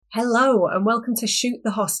Hello and welcome to Shoot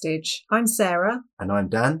the Hostage. I'm Sarah. And I'm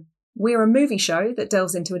Dan. We're a movie show that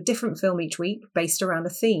delves into a different film each week based around a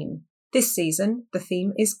theme. This season, the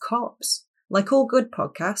theme is cops. Like all good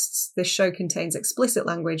podcasts, this show contains explicit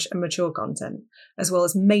language and mature content, as well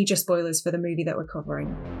as major spoilers for the movie that we're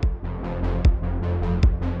covering.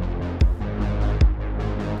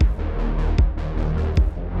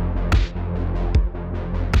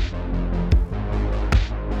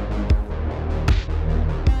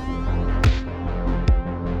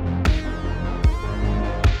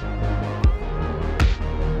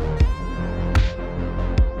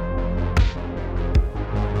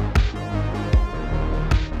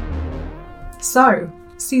 So,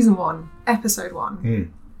 Season 1, Episode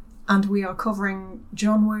 1, and we are covering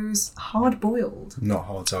John Woo's Hard Boiled. Not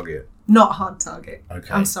Hard Target. Not Hard Target.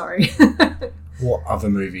 Okay. I'm sorry. What other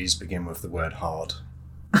movies begin with the word hard?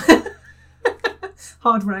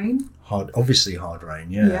 Hard Rain. Obviously Hard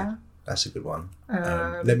Rain, yeah. That's a good one.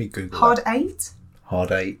 Let me Google Hard that. 8?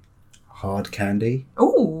 Hard 8. Hard Candy.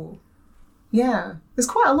 Oh, yeah. There's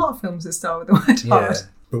quite a lot of films that start with the word hard. Yeah,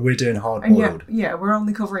 but we're doing Hard And Boiled. yeah, we're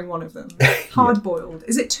only covering one of them. Hard Boiled.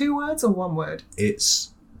 Is it 2 words or 1 word?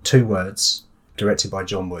 It's 2 words, directed by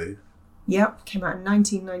John Woo. Yep, came out in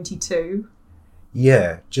 1992.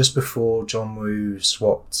 Yeah, just before John Woo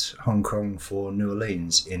swapped Hong Kong for New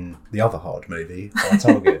Orleans in the other Hard movie, Hard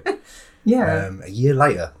Target. Yeah. A year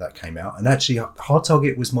later that came out. And actually, Hard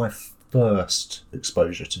Target was my first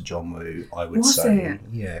exposure to John Woo, I would say. Was it?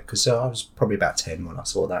 Yeah, because I was probably about 10 when I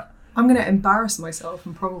saw that. I'm going to embarrass myself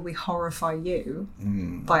and probably horrify you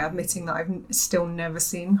by admitting that I've still never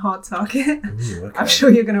seen Hard Target. Ooh, okay. I'm sure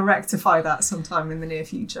you're going to rectify that sometime in the near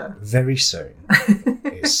future. Very soon.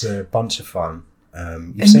 It's a bunch of fun.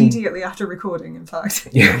 Immediately after recording, in fact.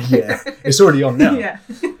 Yeah. It's already on now. Yeah.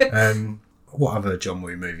 What other John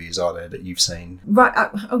Woo movies are there that you've seen? Right,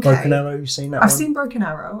 okay. Broken Arrow, you've seen that I've one? seen Broken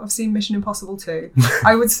Arrow. I've seen Mission Impossible 2.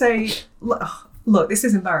 I would say, look, this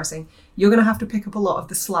is embarrassing. You're going to have to pick up a lot of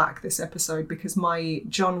the slack this episode because my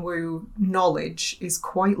John Woo knowledge is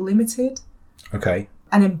quite limited. Okay.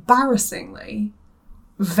 And embarrassingly,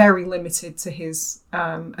 very limited to his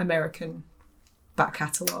American back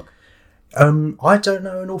catalogue. I don't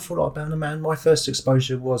know an awful lot about the man. My first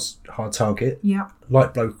exposure was Hard Target. Yeah.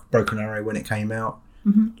 Like Broken Arrow when it came out.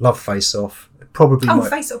 Mm-hmm. Love Face Off. Probably.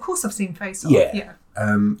 Face Off. Of course I've seen Face Off. Yeah.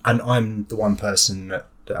 And I'm the one person that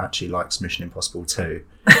actually likes Mission Impossible 2.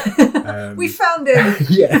 We found it.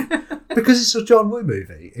 Yeah. Because it's a John Woo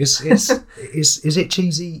movie. Is it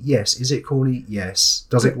cheesy? Yes. Is it corny? Yes.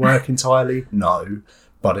 Does it work entirely? No.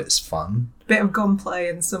 But it's fun. Bit of gunplay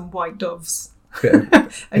and some white doves.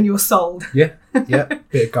 And you're sold. Yeah.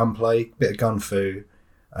 Bit of gunplay, bit of gun fu.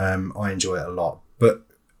 I enjoy it a lot. But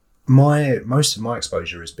most of my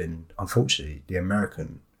exposure has been, unfortunately, the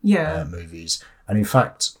American movies. And in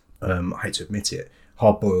fact, I hate to admit it,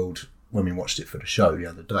 Hard Boiled, when we watched it for the show the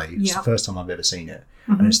other day, it's the first time I've ever seen it.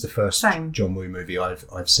 Mm-hmm. And it's the first John Woo movie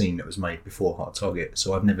I've seen that was made before Hard Target.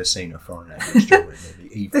 So I've never seen a foreign language John Woo movie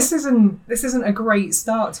either. This isn't a great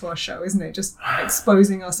start to our show, isn't it? Just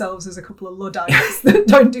exposing ourselves as a couple of Luddites that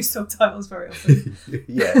don't do subtitles very often.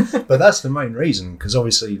 Yeah, but that's the main reason, because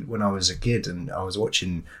obviously when I was a kid and I was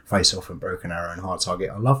watching Face Off and Broken Arrow and Hard Target,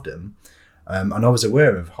 I loved them. And I was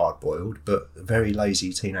aware of Hard Boiled, but a very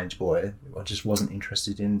lazy teenage boy, I just wasn't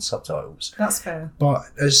interested in subtitles. That's fair. But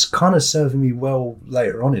it's kind of serving me well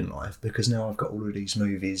later on in life, because now I've got all of these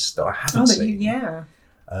movies that I haven't seen.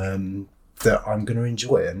 That I'm going to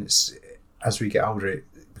enjoy. And as we get older, it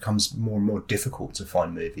becomes more and more difficult to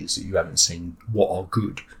find movies that you haven't seen what are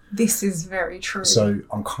good. This is very true. So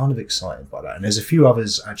I'm kind of excited by that. And there's a few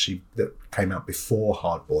others actually that came out before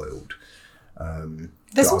Hard Boiled.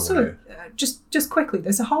 There's also, just quickly,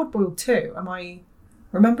 there's a Hard Boiled 2. Am I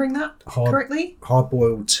remembering that correctly? Hard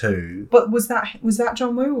Boiled 2. But was that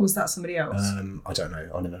John Woo or was that somebody else? I don't know.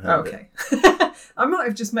 I never heard of it. I might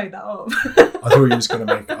have just made that up. I thought he was going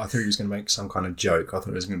to make some kind of joke. I thought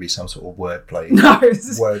it was going to be some sort of wordplay. No,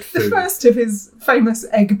 it's the first of his famous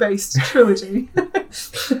egg-based trilogy.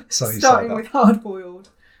 Starting with Hard Boiled,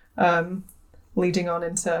 leading on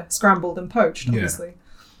into Scrambled and Poached, obviously.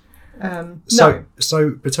 So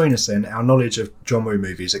between us then, our knowledge of John Woo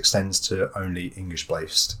movies extends to only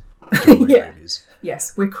English-based John Woo movies.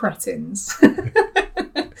 Yes, we're cretins.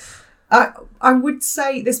 I would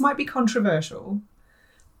say this might be controversial,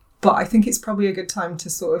 but I think it's probably a good time to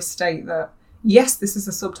sort of state that, yes, this is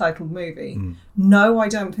a subtitled movie. No, I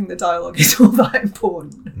don't think the dialogue is all that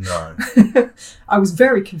important. No. I was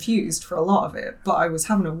very confused for a lot of it, but I was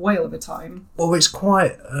having a whale of a time. Well, it's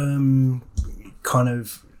quite kind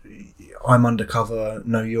of, I'm undercover,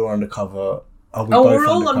 no, you're undercover, we're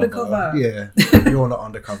all undercover. Yeah, you're not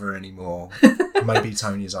undercover anymore. Maybe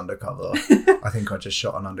Tony's undercover. I think I just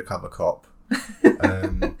shot an undercover cop.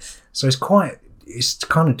 So it's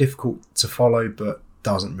kind of difficult to follow, but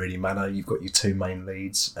doesn't really matter. You've got your two main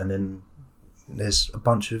leads, and then there's a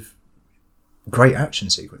bunch of great action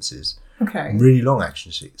sequences. Okay. Really long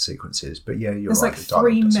action sequences, but yeah, you're right. There's like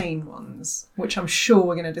three main ones, which I'm sure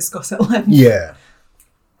we're going to discuss at length. Yeah.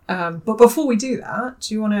 But before we do that,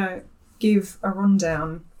 do you want to give a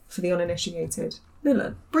rundown for the uninitiated?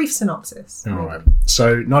 A brief synopsis. All right. So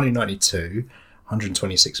 1992,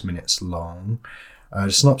 126 minutes long.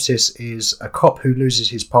 The synopsis is a cop who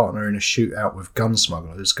loses his partner in a shootout with gun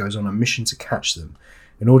smugglers goes on a mission to catch them.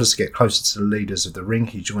 In order to get closer to the leaders of the ring,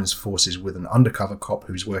 he joins forces with an undercover cop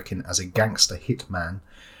who's working as a gangster hitman.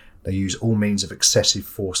 They use all means of excessive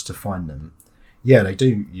force to find them. Yeah, they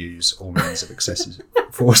do use all means of excessive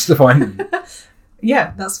force to find them.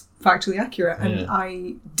 Yeah, that's factually accurate. And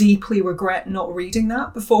I deeply regret not reading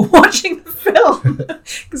that before watching the film,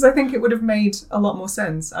 because I think it would have made a lot more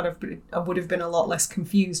sense. I would have been a lot less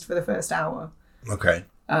confused for the first hour. Okay.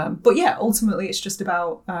 But yeah, ultimately it's just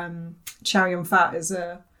about Chow Yun-fat as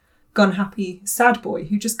a gun-happy sad boy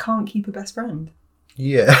who just can't keep a best friend.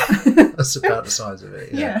 Yeah, that's about the size of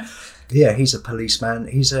it. Yeah. Yeah, he's a policeman.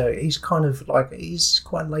 He's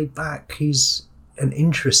quite laid back. He's an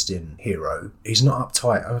interesting hero. He's not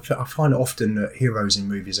uptight. I find often that heroes in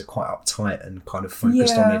movies are quite uptight and kind of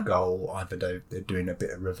focused on their goal. Either they're doing a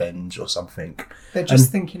bit of revenge or something. They're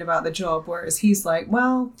just thinking about the job, whereas he's like,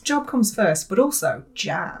 well, job comes first, but also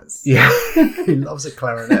jazz. Yeah, he loves a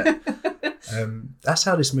clarinet. That's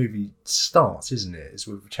how this movie starts, isn't it? It's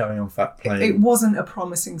with Chow Yun-fat playing. It wasn't a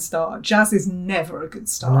promising start. Jazz is never a good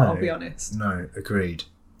start, I'll be honest. No, agreed.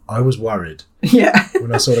 I was worried. Yeah.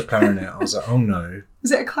 When I saw the clarinet, I was like, oh no.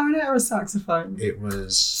 Was it a clarinet or a saxophone? It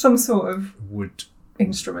was... some sort of... wood...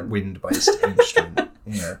 instrument. Wind-based instrument.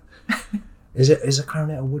 Yeah. Is a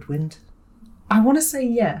clarinet a woodwind? I want to say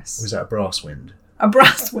yes. Was that a brass wind? A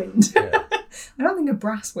brass wind? Yeah. I don't think a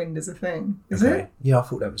brass wind is a thing. Is it? Yeah, I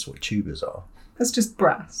thought that was what tubas are. That's just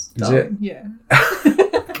brass. Is it? Yeah.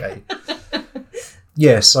 Okay.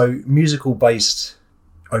 Yeah, so musical-based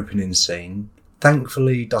opening scene...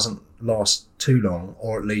 thankfully doesn't last too long,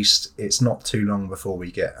 or at least it's not too long before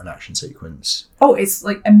we get an action sequence. Oh, it's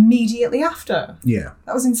like immediately after? Yeah.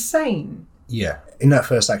 That was insane. Yeah. In that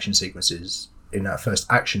first action sequence,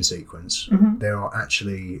 there are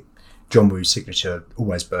actually John Woo's signature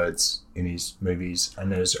always birds in his movies,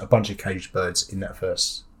 and there's a bunch of caged birds in that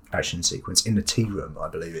first action sequence in the tea room, I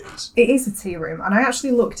believe it is. It is a tea room, and I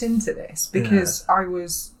actually looked into this because I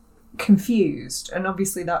was confused, and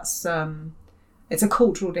obviously that's... it's a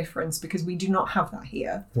cultural difference because we do not have that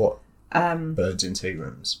here. What? Birds in tea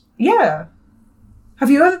rooms? Yeah. Have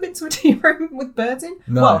you ever been to a tea room with birds in?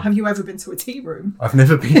 No. Well, have you ever been to a tea room? I've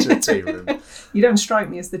never been to a tea room. You don't strike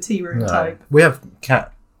me as the tea room type. We have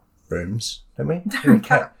cat rooms, don't we?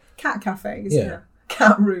 Cat cafes. Yeah.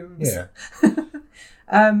 Cat rooms. Yeah.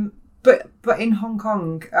 But in Hong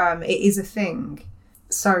Kong, it is a thing.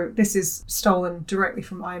 So this is stolen directly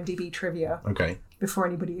from IMDb trivia. Okay. Before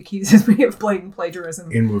anybody accuses me of blatant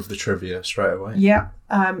plagiarism. In with the trivia straight away. Yeah.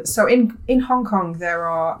 So in Hong Kong, there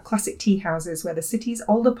are classic tea houses where the city's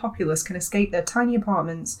older populace can escape their tiny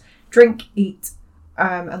apartments, drink, eat,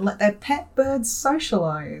 and let their pet birds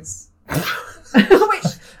socialise. Which,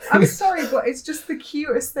 I'm sorry, but it's just the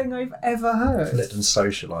cutest thing I've ever heard. Let them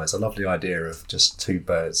socialise. I love the idea of just two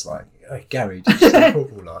birds like, hey, Gary, did you see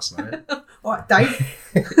football last night? What, Dave?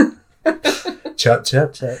 Chirp,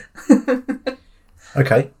 chirp, chirp.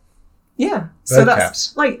 Okay. Yeah. So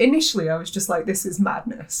that's like, initially I was just like, this is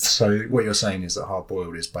madness. So what you're saying is that Hard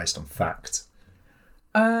Boiled is based on fact.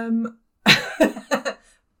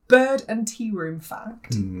 Bird and tea room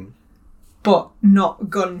fact, but not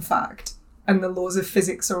gun fact. And the laws of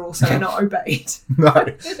physics are also not obeyed. No.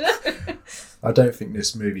 I don't think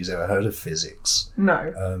this movie's ever heard of physics.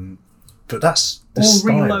 No. But that's the or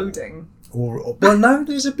style. Reloading. Or well, no,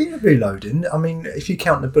 there's a bit of reloading. I mean, if you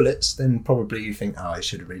count the bullets, then probably you think, I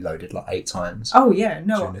should have reloaded like 8 times. Oh, yeah,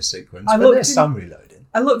 no. During this sequence. But there's some reloading.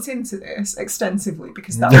 I looked into this extensively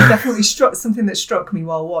because that was definitely something that struck me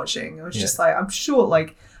while watching. I was just like, I'm sure,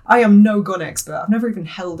 like, I am no gun expert. I've never even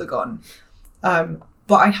held a gun.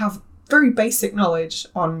 But I have very basic knowledge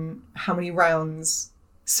on how many rounds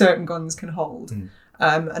certain guns can hold.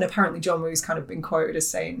 And apparently John Woo's kind of been quoted as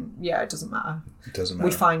saying, yeah, it doesn't matter. It doesn't matter.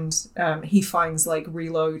 We find, he finds like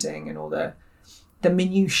reloading and all the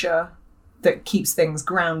minutiae that keeps things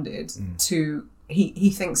grounded to, he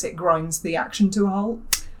thinks it grinds the action to a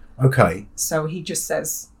halt. Okay. So he just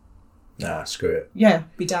says, nah, screw it. Yeah,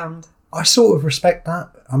 be damned. I sort of respect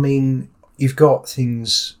that. I mean, you've got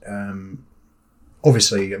things.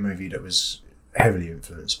 Obviously, a movie that was heavily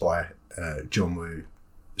influenced by John Woo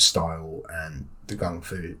style and the gun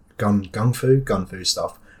fu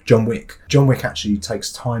stuff. John Wick actually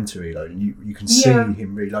takes time to reload, and you can see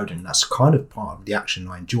him reloading. And that's kind of part of the action.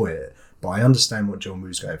 I enjoy it, but I understand what John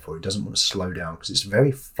Woo's going for. He doesn't want to slow down because it's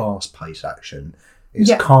very fast-paced action.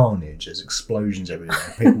 It's carnage. There's explosions everywhere.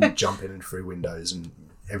 People jumping in through windows and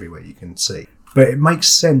everywhere you can see. But it makes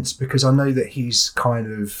sense because I know that he's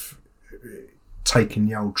kind of taking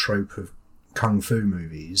the old trope of kung fu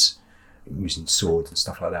movies, using swords and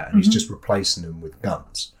stuff like that, and he's just replacing them with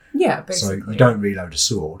guns. Yeah, basically. So you don't reload a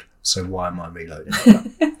sword, so why am I reloading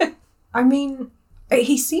that? I mean,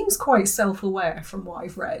 he seems quite self-aware from what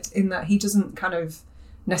I've read, in that he doesn't kind of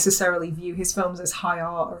necessarily view his films as high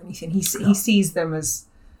art or anything. He sees them as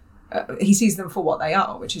he sees them for what they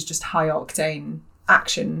are, which is just high octane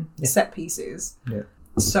action set pieces. Yeah.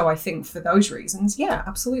 So I think for those reasons,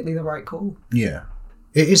 absolutely the right call. Yeah,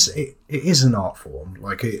 it is an art form.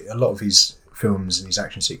 Like a lot of his films and his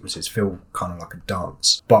action sequences feel kind of like a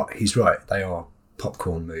dance. But he's right; they are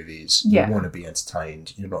popcorn movies. You want to be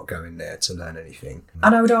entertained. You're not going there to learn anything.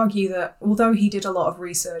 And I would argue that although he did a lot of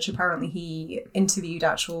research, apparently he interviewed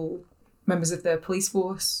actual members of the police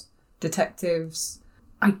force, detectives.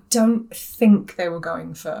 I don't think they were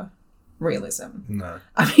going for realism. No.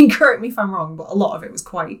 I mean, correct me if I'm wrong, but a lot of it was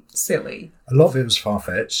quite silly. A lot of it was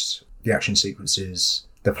far-fetched. The action sequences,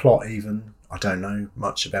 the plot even. I don't know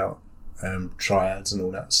much about triads and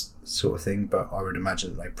all that sort of thing, but I would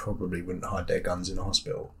imagine they probably wouldn't hide their guns in a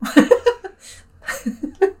hospital.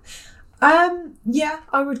 Yeah,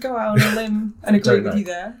 I would go out on a limb and agree with you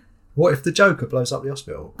there. What if the Joker blows up the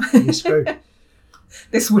hospital? You're screwed.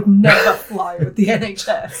 This would never fly with the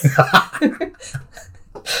NHS.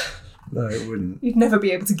 No, it wouldn't. You'd never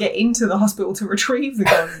be able to get into the hospital to retrieve the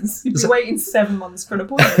guns. You'd be waiting 7 months for an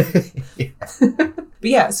appointment. But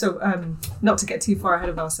yeah, so not to get too far ahead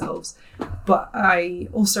of ourselves, but I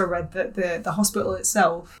also read that the hospital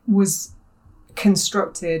itself was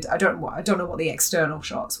constructed. I don't know what the external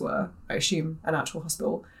shots were. I assume an actual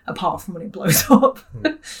hospital, apart from when it blows up.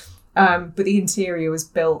 But the interior was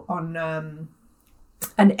built on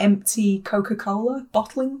an empty Coca-Cola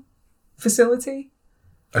bottling facility.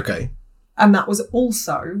 Okay. And that was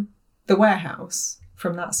also the warehouse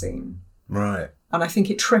from that scene. Right. And I think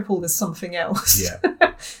it tripled as something else. Yeah.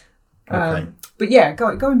 Okay. But yeah,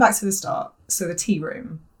 going back to the start, so the tea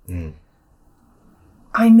room.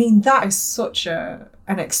 I mean, that is such an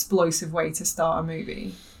explosive way to start a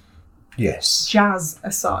movie. Yes. Jazz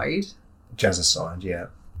aside, yeah.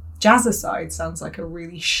 Jazz aside sounds like a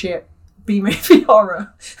really shit B-movie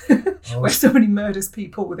horror where somebody murders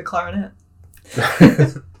people with a clarinet.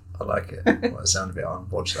 I like it. Well, it sounded a bit on.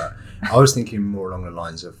 Watch that. I was thinking more along the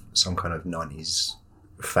lines of some kind of 90s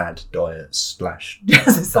fad diet /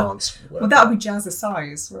 dance. Well, that would be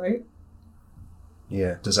Jazzercise, right?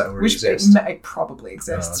 Yeah. Does that already exist? It probably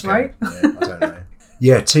exists, right? Yeah, I don't know.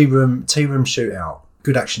 Yeah, tea room shootout.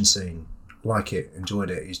 Good action scene. Like it.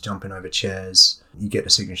 Enjoyed it. He's jumping over chairs. You get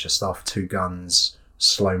the signature stuff. 2 guns.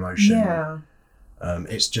 Slow motion. Yeah.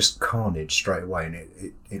 It's just carnage straight away,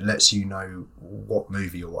 and it lets you know what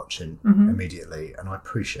movie you're watching immediately, and I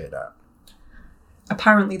appreciate that.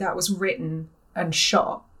 Apparently that was written and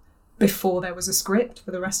shot before there was a script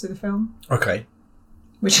for the rest of the film. Okay.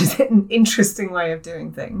 Which is an interesting way of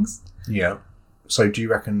doing things. Yeah. So do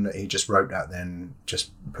you reckon that he just wrote that then,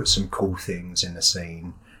 just put some cool things in the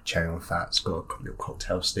scene? Cherry on Fat's got a little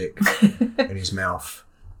cocktail stick in his mouth,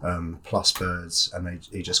 plus birds, and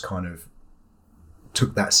he just kind of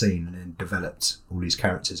took that scene and then developed all these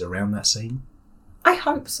characters around that scene? I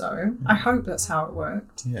hope so. I hope that's how it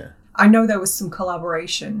worked. Yeah. I know there was some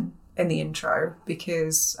collaboration in the intro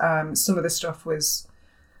because some of the stuff was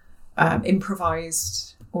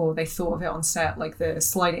improvised, or they thought of it on set, like the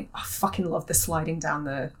sliding. I fucking love the sliding down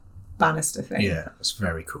the banister thing. Yeah, that's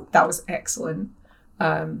very cool. That was excellent.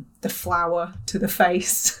 The flower to the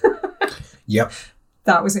face. Yep.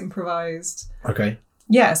 That was improvised. Okay.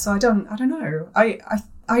 Yeah, so I don't know.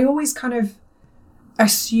 I always kind of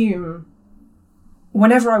assume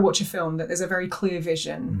whenever I watch a film that there's a very clear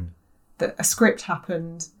vision, that a script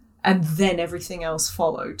happened and then everything else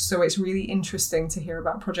followed. So it's really interesting to hear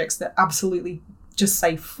about projects that absolutely just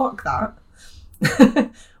say, fuck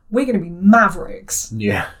that. We're going to be mavericks.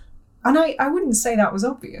 Yeah. And I wouldn't say that was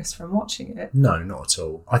obvious from watching it. No, not at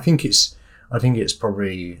all. I think it's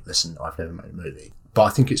probably, listen, I've never made a movie, but I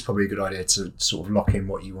think it's probably a good idea to sort of lock in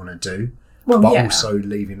what you want to do. also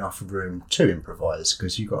leave enough room to improvise,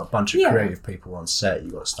 because you've got a bunch of creative people on set.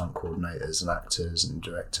 You've got stunt coordinators and actors and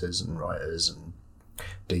directors and writers and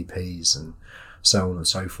DPs and so on and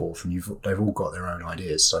so forth, and they've all got their own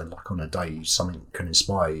ideas. So like on a day, something can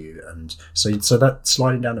inspire you, and so that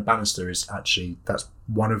sliding down the banister is actually, that's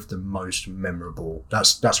one of the most memorable.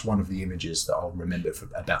 That's one of the images that I'll remember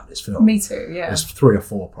about this film. Me too. Yeah. There's 3 or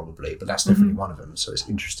 4 probably, but that's definitely one of them. So it's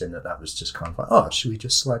interesting that was just kind of like, oh, should we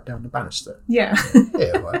just slide down the banister? Yeah.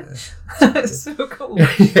 Yeah. Right, That's so cool.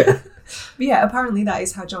 Yeah. But yeah. Apparently, that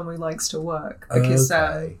is how John Woo likes to work, because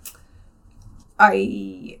I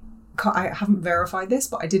haven't verified this,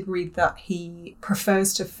 but I did read that he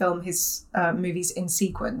prefers to film his movies in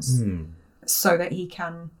sequence so that he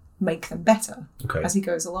can make them better as he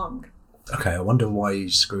goes along. Okay, I wonder why he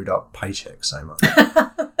screwed up Paycheck so much.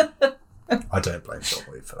 I don't blame John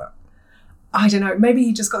Woo for that. I don't know. Maybe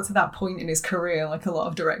he just got to that point in his career, like a lot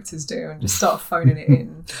of directors do, and just start phoning it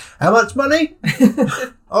in. How much money?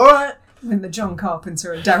 All right. In the John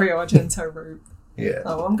Carpenter and Dario Argento route. Yeah.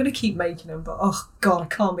 Oh, I'm going to keep making them, but oh god, I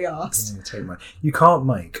can't be arsed. Yeah, you can't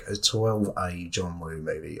make a 12A John Woo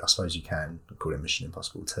movie. I suppose you can. I call it Mission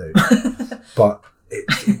Impossible 2. But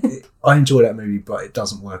I enjoy that movie, but it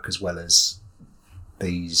doesn't work as well as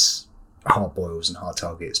these hard boils and hard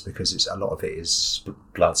targets, because a lot of it is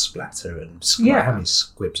blood splatter and how many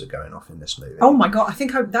squibs are going off in this movie. Oh my god, I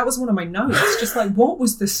think that was one of my notes. Just like, what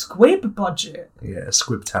was the squib budget? Yeah, a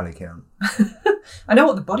squib tally count. I know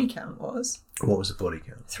what the body count was. What was the body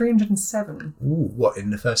count? 307. Ooh, what,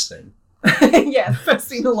 in the first scene? Yeah, the first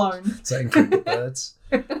scene alone. Does that include the birds?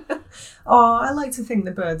 Oh, I like to think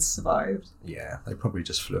the birds survived. Yeah, they probably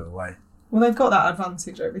just flew away. Well, they've got that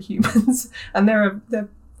advantage over humans, and they're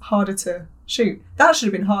harder to shoot. That should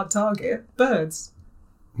have been hard target. Birds.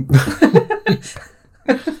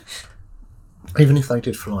 Even if they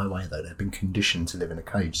did fly away, though, they've been conditioned to live in a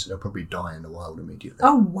cage, so they'll probably die in the wild immediately.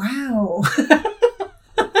 Oh, wow.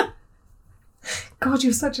 God,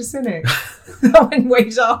 you're such a cynic. That went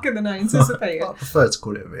way darker than I anticipated. I prefer to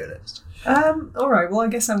call it a realist. All right, well, I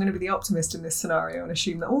guess I'm going to be the optimist in this scenario and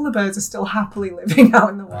assume that all the birds are still happily living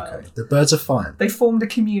out in the wild. Okay. The birds are fine. They formed a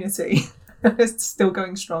community. It's still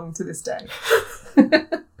going strong to this day.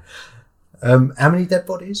 How many dead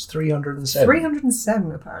bodies? 307?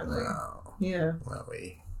 307, apparently. Wow. Yeah. Well,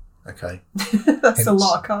 okay. That's a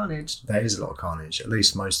lot of carnage. That is a lot of carnage. At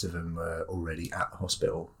least most of them were already at the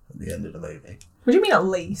hospital at the end of the movie. What do you mean at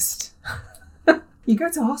least? You go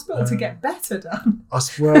to hospital to get better done.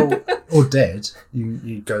 Well, or dead.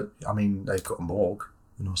 You go. I mean, they've got a morgue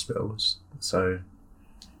in hospitals, so.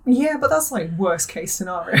 Yeah, but that's like worst case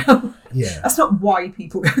scenario. Yeah. That's not why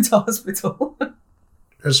people go to hospital.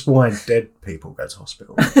 That's why dead people go to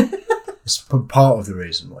hospital. It's part of the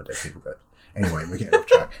reason why dead people go. Anyway, we're getting off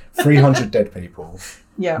track. 300 dead people.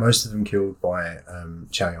 Yeah. Most of them killed by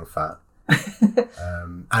Chow Yun-fat.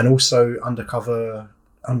 And also undercover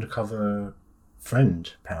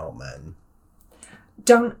friend, pal man.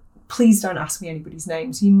 Please don't ask me anybody's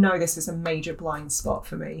names. You know this is a major blind spot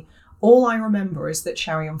for me. All I remember is that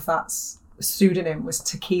Chow Yun-fat's pseudonym was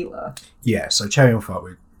Tequila. Yeah, so Chow Yun-fat,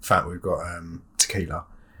 we've got Tequila,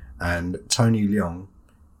 and Tony Leung,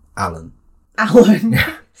 Alan.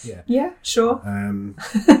 Yeah. Yeah, sure. I'm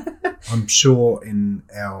sure in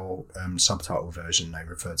our subtitle version they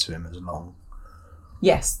referred to him as Long.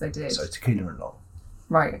 Yes, they did. So Tequila and Long.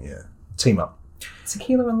 Right. Yeah. Team up.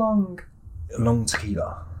 Tequila and Long. Long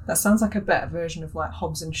Tequila. That sounds like a better version of like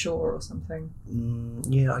Hobbs and Shaw or something.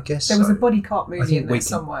 Yeah, I guess there was a buddy cop movie in there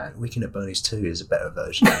somewhere. Weekend at Bernie's 2 is a better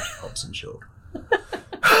version of Hobbs and Shaw.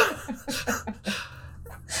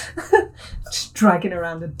 Just dragging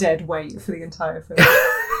around a dead weight for the entire film.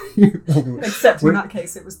 Except in that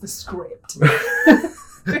case, it was the script.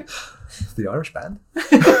 The Irish band.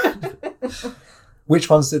 Which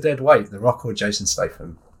one's the dead weight, The Rock or Jason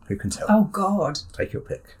Statham? Who can tell? Oh, God. Take your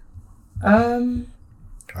pick.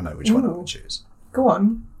 I know which one I would choose. Go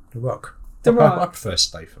on. The Rock. The Rock. I prefer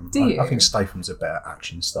Statham. Do you? I think Statham's a better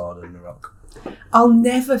action star than The Rock. I'll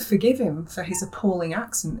never forgive him for his appalling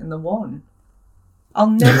accent in The One. I'll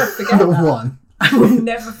never forget The that. One. I will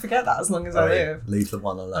never forget that as long as I live. Leave The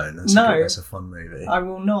One alone. That's a fun movie. I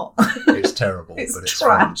will not. It's terrible, but it's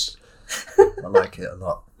trash. Fun. I like it a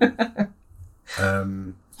lot.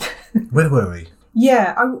 Where were we?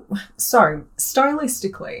 Yeah,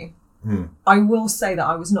 stylistically, I will say that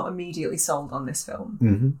I was not immediately sold on this film.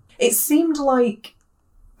 Mm-hmm. It seemed like,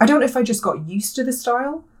 I don't know if I just got used to the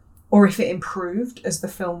style or if it improved as the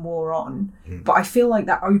film wore on, but I feel like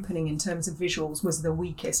that opening in terms of visuals was the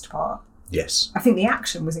weakest part. Yes. I think the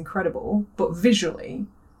action was incredible, but visually,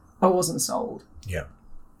 I wasn't sold. Yeah.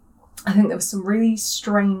 I think there was some really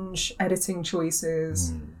strange editing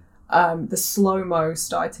choices. The slow-mo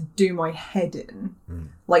started to do my head in.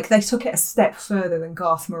 Like, they took it a step further than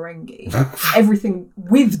Garth Marenghi. Everything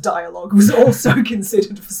with dialogue was also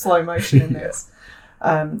considered for slow motion in this.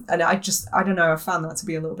 And I don't know, I found that to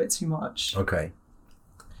be a little bit too much. Okay.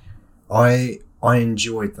 I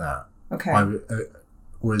enjoyed that. Okay.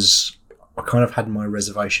 I kind of had my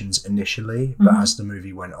reservations initially, but as the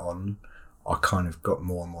movie went on, I kind of got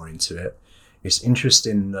more and more into it. It's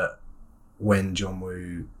interesting that when John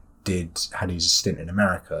Woo had his stint in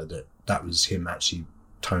America, that was him actually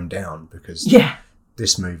toned down, because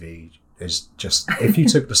this movie is just, if you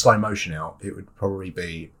took the slow motion out, it would probably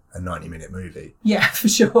be a 90-minute movie. Yeah, for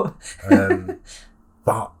sure.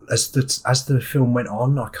 But as the film went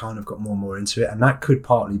on, I kind of got more and more into it, and that could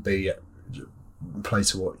partly be play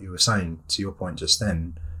to what you were saying, to your point just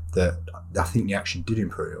then, that I think the action did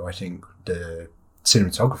improve. I think the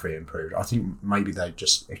cinematography improved. I think maybe they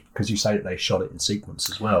just, because you say that they shot it in sequence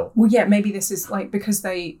as well. Well, yeah, maybe this is like because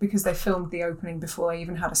they filmed the opening before they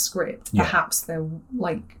even had a script. Yeah. Perhaps they're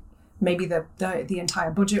like, maybe the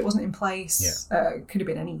entire budget wasn't in place. Yeah. Could have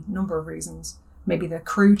been any number of reasons. Maybe the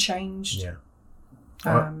crew changed. Yeah.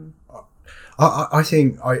 I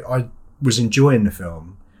think I was enjoying the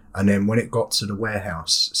film, and then when it got to the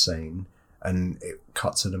warehouse scene and it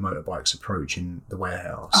cut to the motorbikes approaching the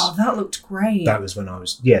warehouse. Oh, that looked great. That was when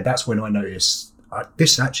that's when I noticed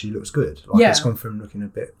this actually looks good. Like, it's gone from looking a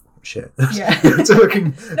bit shit to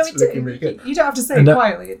looking really good. You don't have to say it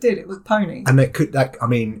quietly. It did. It looked pony. And it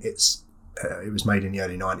was made in the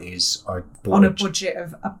early 90s. I bought on a budget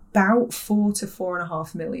of about $4 to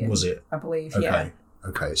 $4.5 million. Was it? I believe. Okay. Yeah.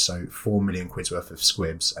 Okay, so £4 million worth of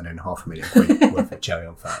squibs and then £500,000 worth of cherry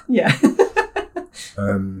on fat. Yeah.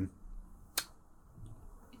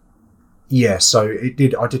 Yeah, so it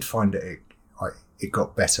did. I did find that it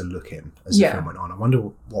got better looking as the film went on. I wonder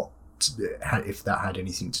if that had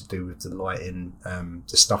anything to do with the lighting.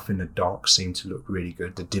 The stuff in the dark seemed to look really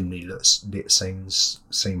good. The dimly lit scenes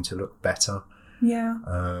seemed to look better. Yeah.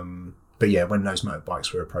 But yeah, when those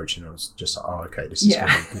motorbikes were approaching, I was just like, oh, okay, this is going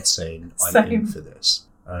to be a good scene. I'm in for this.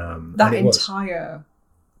 That entire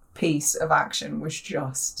piece of action was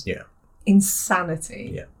just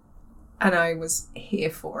insanity. Yeah. And I was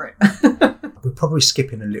here for it. We're probably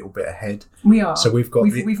skipping a little bit ahead. We are. So we've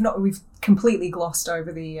completely glossed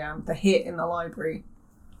over the hit in the library.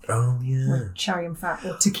 Oh yeah. Where Chow Yun-fat,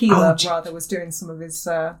 or Tequila rather, was doing some of his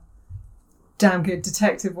damn good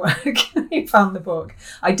detective work. He found the book.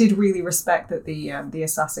 I did really respect that the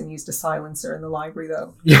assassin used a silencer in the library,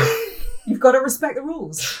 though. Yeah. You've got to respect the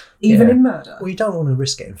rules, even in murder. Well, you don't want to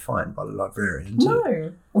risk getting fined by the librarian, do you?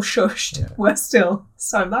 No. Or shushed. Yeah. Worse still.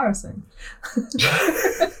 So embarrassing.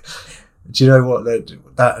 Do you know what?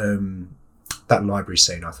 That library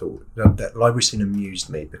scene, I thought, that library scene amused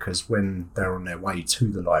me, because when they're on their way to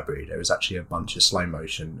the library, there was actually a bunch of slow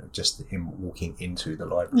motion of just him walking into the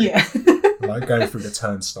library. Yeah. Like going through the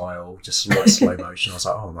turnstile, just like slow motion. I was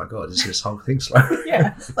like, oh my God, is this whole thing slow?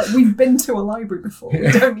 Yeah. Like, we've been to a library before.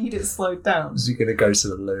 Yeah. We don't need it slowed down. Is he going to go to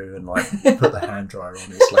the loo and like put the hand dryer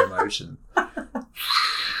on in slow motion?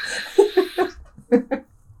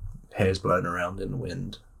 Hair's blown around in the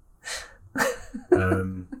wind.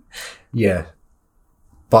 Yeah.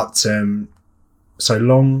 But so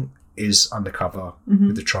Long is undercover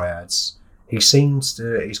with the triads. He's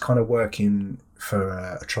kind of working for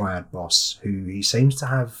a triad boss who he seems to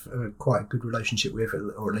have quite a good relationship with,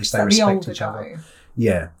 or at least they respect each other.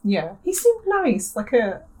 Yeah. Yeah. He seemed nice, like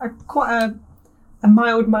quite a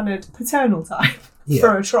mild-mannered paternal type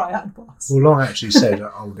for a triad boss. Well, Long actually said,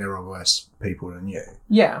 oh, there are worse people than you.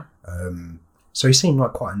 Yeah. So he seemed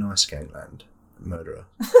like quite a nice gangland murderer.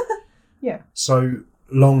 Yeah. So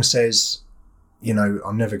Long says,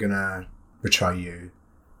 I'm never going to betray you.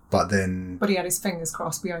 But he had his fingers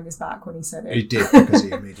crossed behind his back when he said it. He did, because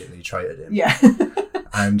he immediately traitored him. Yeah.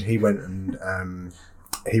 And he went and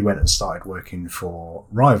started working for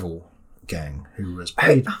rival gang, who was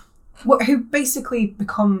paid. Who basically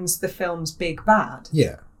becomes the film's big bad.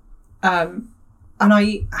 Yeah. And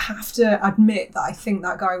I have to admit that I think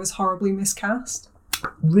that guy was horribly miscast.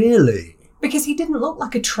 Really? Because he didn't look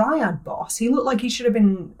like a triad boss. He looked like he should have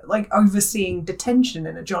been like overseeing detention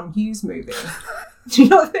in a John Hughes movie. Do you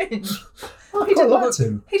not think? He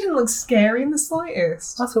didn't look scary in the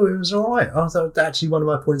slightest. I thought it was all right. I thought actually one of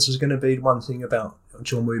my points was going to be one thing about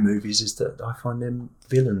John Woo movies is that I find them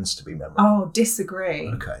villains to be memorable. Oh, disagree.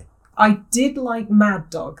 Okay. I did like Mad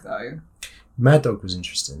Dog, though. Mad Dog was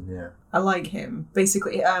interesting, yeah. I like him.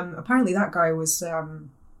 Basically, apparently that guy was a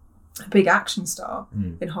big action star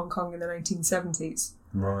in Hong Kong in the 1970s.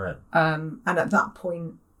 Right. And at that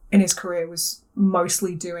point, in his career was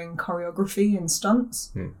mostly doing choreography and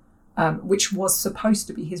stunts, which was supposed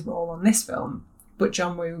to be his role on this film. But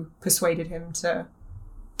John Woo persuaded him to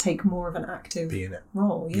take more of an active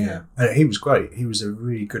role. Yeah. And he was great. He was a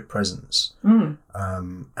really good presence. And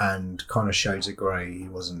kind of shades of grey. He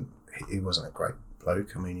wasn't a great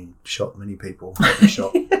bloke. I mean, he shot many people. He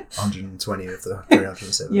shot 120 of the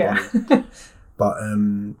 307 bodies.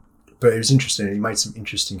 But it was interesting. He made some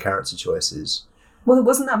interesting character choices. Well, there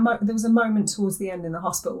wasn't there was a moment towards the end in the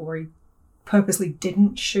hospital where he purposely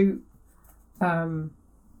didn't shoot kind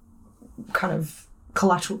of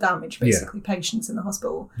collateral damage, basically, patients in the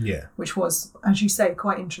hospital. Yeah. Which was, as you say,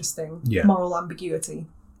 quite interesting. Yeah. Moral ambiguity.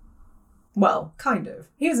 Well, kind of.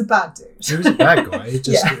 He was a bad dude. He was a bad guy.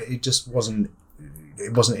 It just wasn't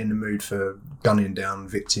in the mood for gunning down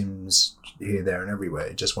victims here, there and everywhere.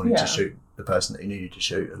 He just wanted to shoot the person that he needed to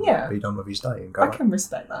shoot and be done with his day and go. I can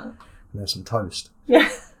respect that. And have some toast. Yeah.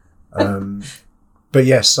 But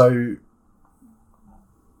yeah, so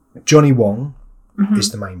Johnny Wong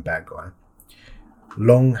is the main bad guy.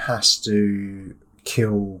 Long has to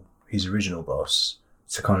kill his original boss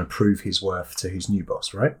to kind of prove his worth to his new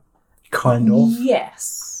boss, right? Kind of.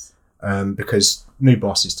 Yes. Because new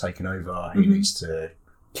boss is taking over. He needs to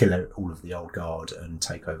kill all of the old guard and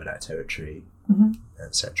take over that territory,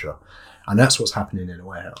 etc. And that's what's happening in the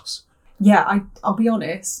warehouse. Yeah, I'll be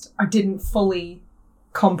honest, I didn't fully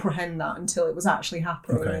comprehend that until it was actually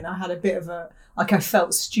happening. Okay. And I had a bit of I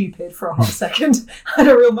felt stupid for a hot second. I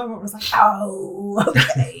had a real moment where I was like, oh,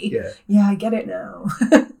 okay. Yeah, I get it now.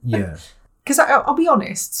 Yeah. Because I'll be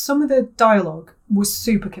honest, some of the dialogue was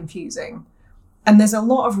super confusing. And there's a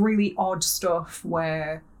lot of really odd stuff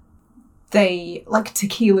where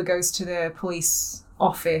Tequila goes to the police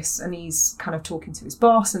office and he's kind of talking to his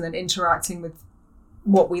boss and then interacting with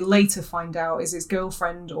what we later find out is his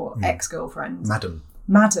girlfriend or ex-girlfriend.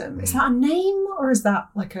 Madam. Is that a name or is that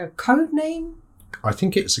like a code name? I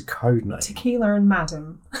think it's a code name. Tequila and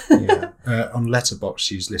Madam. Yeah. On Letterboxd,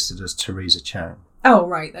 she's listed as Teresa Chang. Oh,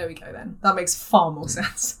 right. There we go then. That makes far more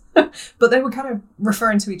sense. But they were kind of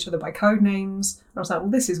referring to each other by code names. And I was like, well,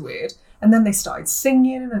 this is weird. And then they started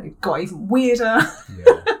singing and it got even weirder.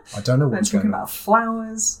 Yeah. I don't know what's talking about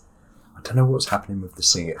flowers. I don't know what's happening with the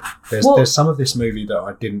singing. There's some of this movie that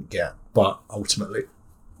I didn't get, but ultimately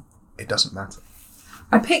it doesn't matter.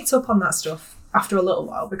 I picked up on that stuff after a little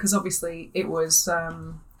while because obviously it was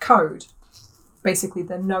code. Basically,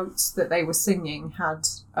 the notes that they were singing had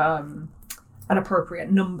an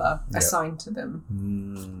appropriate number assigned to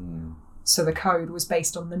them. So the code was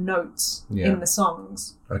based on the notes in the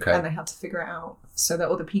songs. Okay. And they had to figure it out so that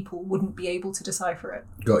other people wouldn't be able to decipher it.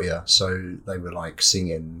 Got ya. So they were like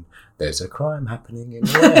singing, there's a crime happening in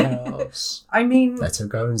the warehouse. I mean... Better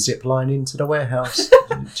go and zip line into the warehouse.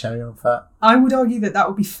 Cherry on fat. I would argue that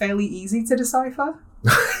would be fairly easy to decipher.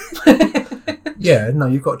 Yeah, no,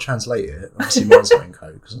 you've got to translate it. Obviously mine's not in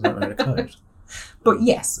code because I don't know the code. But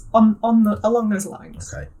yes, along those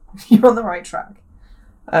lines. Okay. You're on the right track.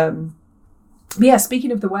 But yeah,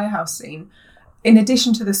 speaking of the warehouse scene, in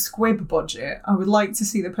addition to the squib budget, I would like to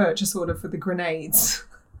see the purchase order for the grenades.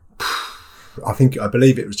 I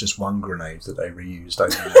believe it was just one grenade that they reused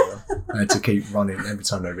over and over. They had to keep running. Every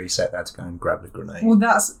time they reset, they had to go and grab the grenade. Well,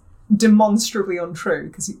 that's demonstrably untrue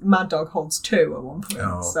because Mad Dog holds 2 at one point.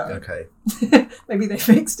 Oh, so okay. Maybe they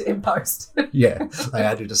fixed it in post. Yeah, they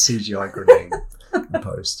added a CGI grenade in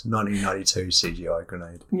post. 1992 CGI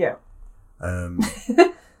grenade. Yeah.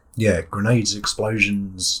 Yeah, grenades,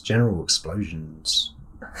 explosions, general explosions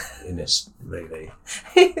in this movie.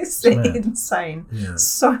 It's insane. Yeah.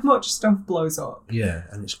 So much stuff blows up. Yeah,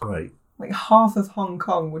 and it's great. Like half of Hong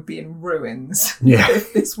Kong would be in ruins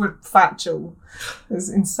if this were factual. It's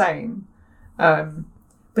insane.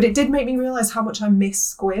 But it did make me realise how much I miss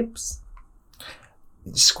squibs.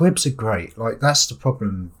 Squibs are great. Like, that's the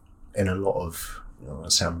problem in a lot of, I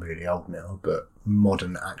sound really old now, but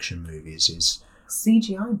modern action movies is...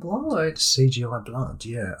 CGI blood. CGI blood,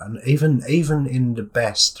 yeah. And even in the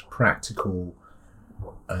best practical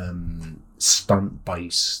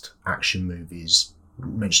stunt-based action movies,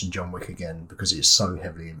 mention John Wick again because it's so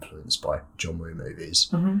heavily influenced by John Woo movies.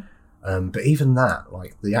 Mm-hmm. But even that,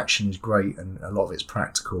 like, the action is great and a lot of it's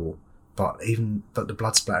practical, but the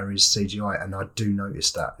blood splatter is CGI, and I do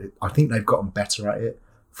notice that. I think they've gotten better at it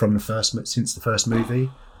since the first movie.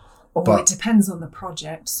 It depends on the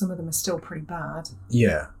project. Some of them are still pretty bad.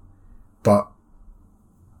 Yeah, but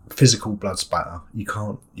physical blood spatter, you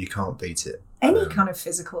can't beat it. Any kind of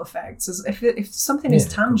physical effects, if something is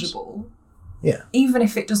tangible, even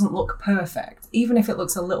if it doesn't look perfect, even if it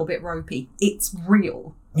looks a little bit ropey, it's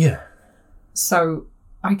real. Yeah. So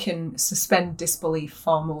I can suspend disbelief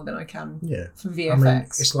far more than I can for VFX. I mean,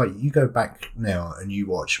 it's like you go back now and you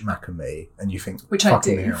watch Mac and Me and you think, which I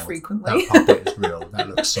do frequently. That puppet is real. That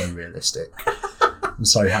looks so realistic. I'm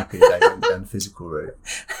so happy they went down the physical route.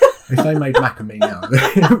 If they made Mac and Me now,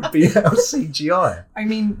 it would be out CGI. I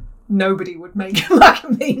mean, nobody would make Mac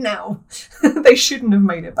and Me now. They shouldn't have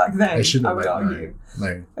made it back then. They shouldn't I would argue.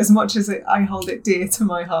 No. As much as I hold it dear to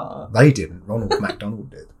my heart. They didn't. Ronald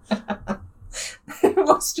McDonald did. It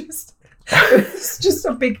was just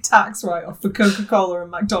a big tax write-off for Coca-Cola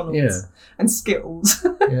and McDonald's and Skittles.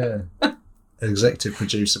 Yeah. Executive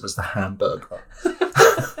producer was the hamburger.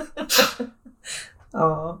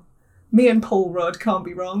 Oh, me and Paul Rudd can't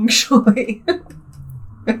be wrong, surely.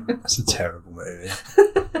 That's a terrible movie.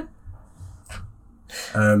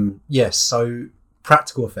 Yes, so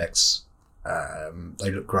practical effects,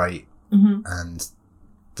 they look great, and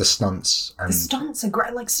the stunts are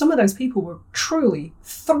great. Like, some of those people were truly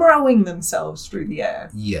throwing themselves through the air.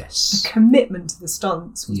 Yes, the commitment to the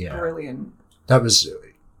stunts was brilliant. That was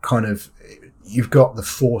kind of, you've got the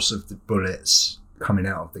force of the bullets coming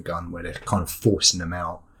out of the gun where they're kind of forcing them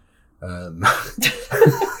out.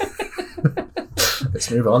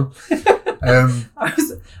 Let's move on.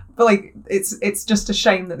 But like, it's just a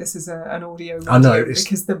shame that this is an audio video. I know,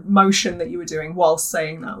 because the motion that you were doing whilst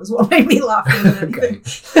saying that was what made me laugh more than anything.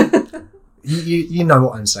 You know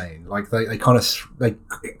what I'm saying. Like they kind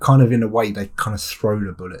of in a way they kind of throw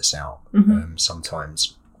the bullets out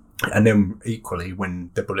sometimes, and then equally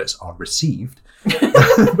when the bullets are received.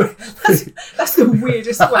 That's the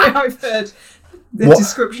weirdest way I've heard the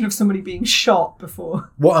description of somebody being shot before.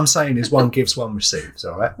 What I'm saying is one gives, one receives,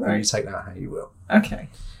 all right? And you take that how you will. Okay.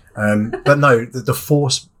 But no, the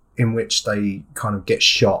force in which they kind of get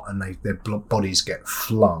shot and their bodies get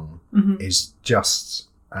flung is just,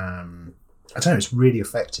 I don't know, it's really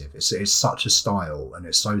effective. It's such a style and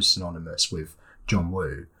it's so synonymous with John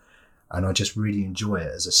Woo. And I just really enjoy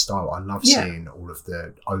it as a style. I love seeing all of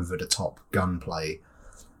the over-the-top gunplay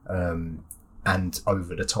and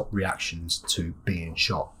over-the-top reactions to being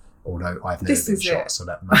shot. Although I've never been shot, so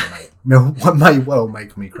that may well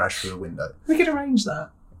make me crash through a window. We could arrange that.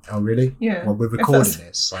 Oh, really? Yeah. Well, we're recording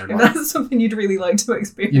this. So if that's something you'd really like to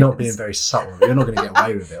experience. You're not being very subtle. You're not going to get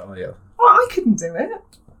away with it, are you? Well, I couldn't do it.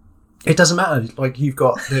 It doesn't matter. Like, you've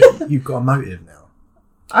got a motive now.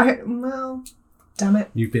 Well... Damn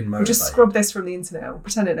it. You've been motivated. We'll just scrub this from the internet. We'll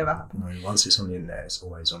pretend it never happened. No, once it's on the internet, it's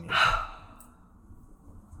always on the internet.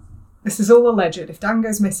 This is all alleged. If Dan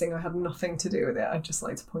goes missing, I had nothing to do with it. I'd just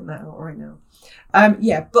like to point that out right now.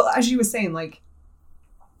 But as you were saying, like,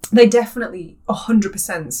 they definitely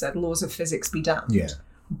 100% said laws of physics be damned. Yeah.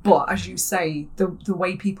 But as you say, the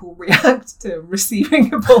way people react to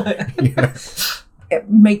receiving a bullet, it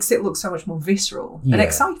makes it look so much more visceral and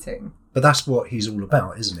exciting. But that's what he's all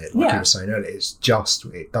about, isn't it? Like you were saying earlier,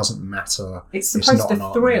 it doesn't matter. It's supposed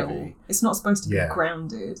to thrill. It's not supposed to be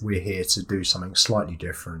grounded. We're here to do something slightly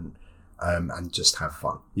different and just have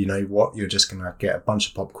fun. You know what? You're just going to get a bunch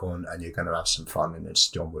of popcorn and you're going to have some fun in this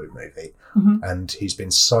John Woo movie. And he's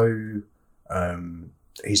been so...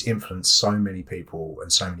 he's influenced so many people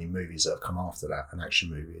and so many movies that have come after that, and action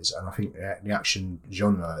movies. And I think the action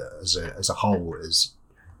genre as a whole is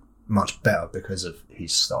much better because of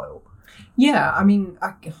his style. Yeah, I mean,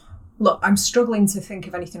 I'm struggling to think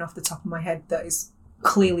of anything off the top of my head that is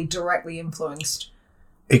clearly directly influenced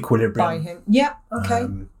Equilibrium by him. Yeah, okay.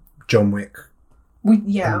 John Wick. All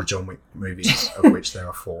the John Wick movies, of which there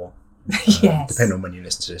are 4. Yes. Depending on when you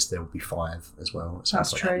listen to this, there will be 5 as well.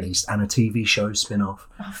 That's true. At least, and a TV show spin-off.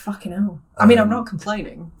 Oh, fucking hell! I mean, I'm not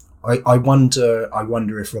complaining. I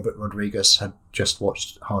wonder if Robert Rodriguez had just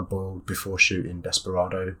watched Hard Boiled before shooting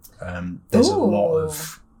Desperado. There's a lot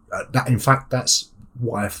of that. In fact, that's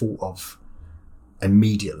what I thought of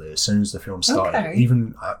immediately as soon as the film started. Okay.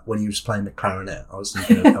 Even when he was playing the clarinet, I was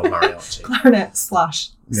thinking of El Mariachi. Clarinet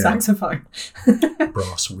 / saxophone.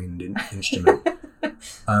 Brass wind instrument.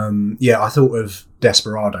 I thought of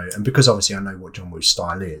Desperado, and because obviously I know what John Woo's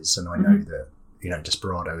style is, and I know that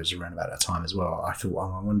Desperado is around about that time as well. I thought,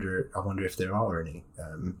 I wonder if there are any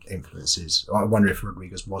influences. I wonder if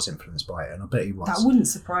Rodriguez was influenced by it, and I bet he was. That wouldn't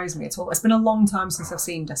surprise me at all. It's been a long time since I've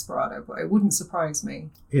seen Desperado, but it wouldn't surprise me.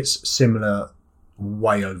 It's similar,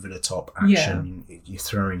 way over the top action. Yeah. You're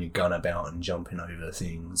throwing your gun about and jumping over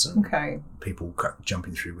things, and people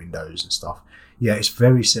jumping through windows and stuff. Yeah, it's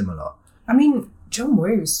very similar. I mean, John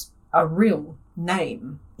Woo's a real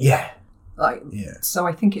name. Yeah. So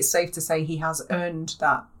I think it's safe to say he has earned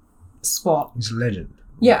that spot. He's a legend.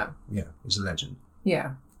 Yeah. Yeah, he's a legend.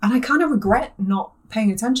 Yeah. And I kind of regret not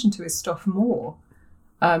paying attention to his stuff more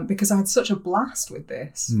because I had such a blast with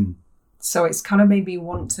this. So it's kind of made me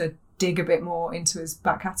want to dig a bit more into his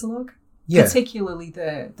back catalogue. Yeah. Particularly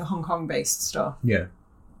the Hong Kong-based stuff. Yeah,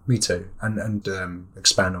 me too. And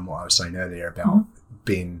expand on what I was saying earlier about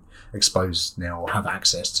being exposed now or have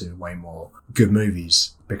access to way more good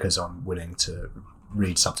movies because I'm willing to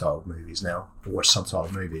read subtitled movies now, or watch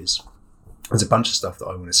subtitled movies. There's a bunch of stuff that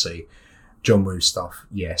I want to see. John Woo stuff,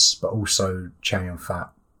 yes, but also Chow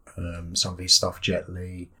Yun-fat, some of his stuff, Jet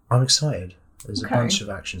Li. I'm excited. There's a bunch of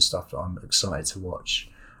action stuff that I'm excited to watch.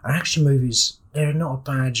 And action movies, they're not a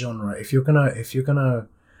bad genre. If you're gonna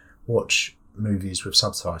watch movies with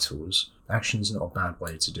subtitles, action's not a bad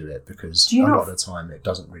way to do it because a lot of the time it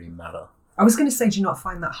doesn't really matter. I was going to say, do you not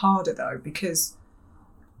find that harder though? Because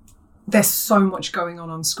there's so much going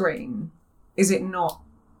on screen. Is it not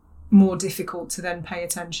more difficult to then pay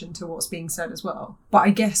attention to what's being said as well? But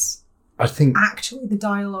I think actually the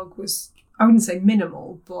dialogue was, I wouldn't say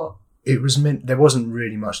minimal, but it was there wasn't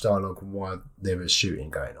really much dialogue while there was shooting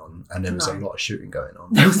going on, and there was a lot of shooting going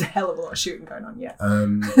on. There was a hell of a lot of shooting going on, yeah.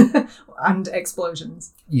 And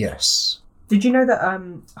explosions. Yes. Did you know that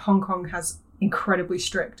Hong Kong has incredibly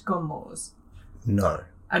strict gun laws? No.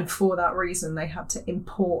 And for that reason, they had to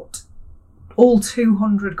import all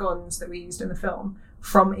 200 guns that we used in the film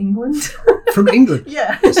from England. From England?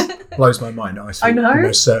 Yeah. This blows my mind. I know.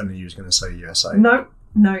 Almost certainly you was going to say USA.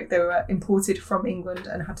 No, they were imported from England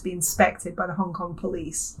and had to be inspected by the Hong Kong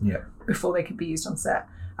police before they could be used on set.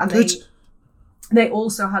 And they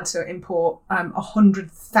also had to import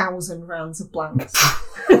 100,000 rounds of blanks.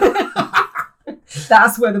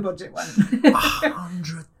 That's where the budget went.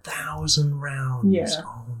 100,000 rounds? Yeah.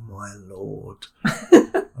 Oh my lord.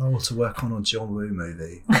 I want to work on a John Woo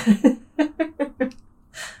movie.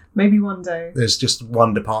 Maybe one day. There's just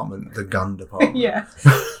one department, the gun department. Yeah.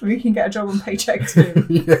 We can get a job on Paycheck too.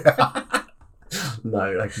 Yeah.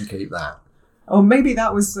 No, I can keep that. Or maybe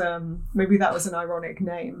that was an ironic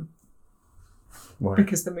name. Why?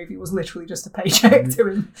 Because the movie was literally just a paycheck to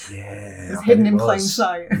him. Yeah. It was hidden in plain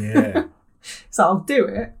sight. Yeah. So I'll do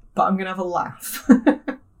it, but I'm going to have a laugh.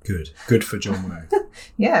 Good for John Woo.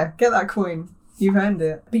 Yeah, get that coin. You've earned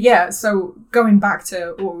it. But yeah, so going back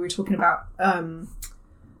to what we were talking about,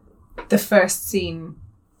 the first scene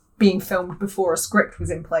being filmed before a script was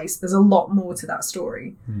in place, there's a lot more to that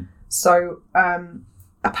story. So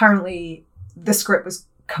apparently the script was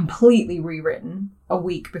completely rewritten a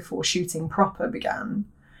week before shooting proper began.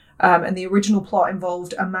 And the original plot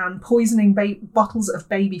involved a man poisoning bottles of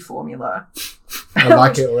baby formula. I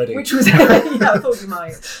like it already. Which was, yeah, I thought you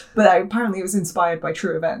might. But apparently it was inspired by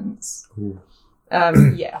true events. Ooh.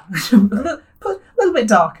 Yeah. a little bit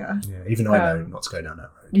darker. Yeah, even though I know not to go down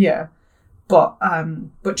that road. Yeah. But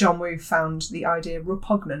John Woo found the idea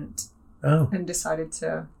repugnant and decided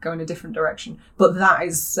to go in a different direction. But that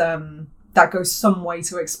is that goes some way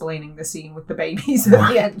to explaining the scene with the babies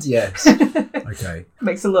at the end. Yes. Okay.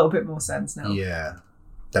 Makes a little bit more sense now. Yeah.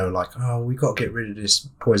 They were like, oh, we got to get rid of this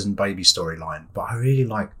poison baby storyline. But I really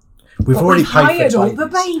like... We've already paid for all the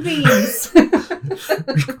babies.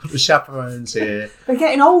 We've got the chaperones here. They're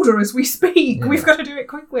getting older as we speak. Yeah. We've got to do it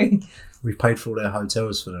quickly. We've paid for all their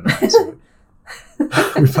hotels for the night. So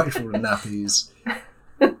we've paid for all the nappies.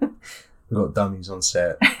 We've got dummies on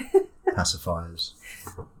set. Pacifiers.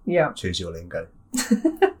 Yeah. Choose your lingo.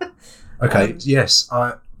 Okay, yes.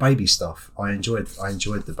 Baby stuff. I enjoyed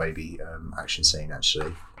the baby action scene,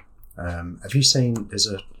 actually. Have you seen... There's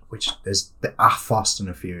the Fast and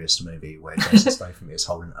the Furious movie where Jason Statham is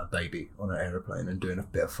holding a baby on an aeroplane and doing a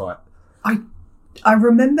bit of fight. I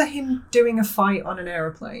remember him doing a fight on an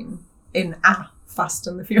aeroplane in Fast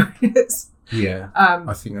and the Furious. Yeah,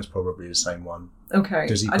 I think that's probably the same one. Okay,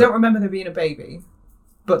 I don't remember there being a baby,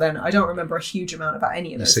 but then I don't remember a huge amount about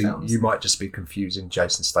any of those films. You might just be confusing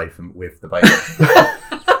Jason Statham with the baby.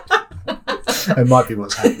 It might be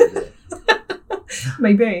what's happening there.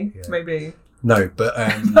 Maybe. No, but...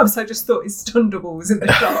 Perhaps I just thought his Thunderbolt was in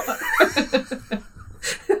the shot.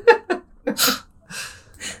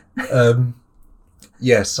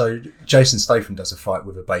 Yeah, so Jason Statham does a fight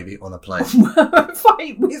with a baby on a plane. A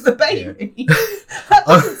fight with a baby? Yeah. That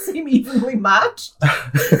doesn't seem evenly matched.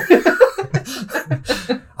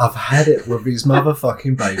 I've had it with these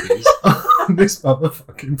motherfucking babies on this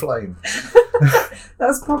motherfucking plane.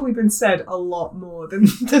 That's probably been said a lot more than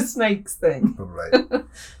the snakes thing. Probably.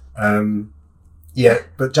 Yeah,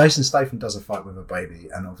 but Jason Statham does a fight with a baby,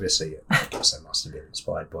 and obviously it also must have been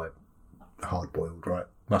inspired by Hard Boiled, right?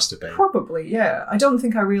 Must have been. Probably, yeah. I don't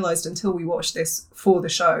think I realised until we watched this for the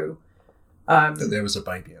show That there was a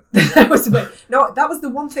baby in it. No, that was the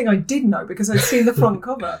one thing I did know because I'd seen the front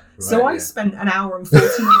cover. Right, so I spent an hour and 40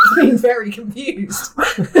 minutes being very confused.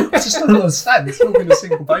 I just don't understand. It's not been a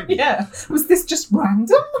single baby. Yeah. Was this just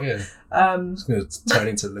random? Yeah. It's going to turn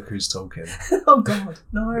into Look Who's Talking. Oh, God.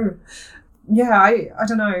 No. Yeah, I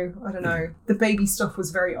don't know. The baby stuff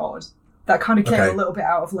was very odd. That kind of came a little bit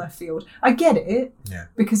out of left field. I get it. Yeah.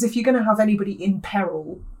 Because if you're going to have anybody in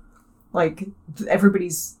peril, like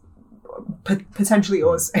everybody's potentially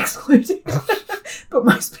us excluded, but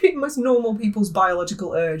most normal people's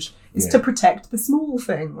biological urge is to protect the small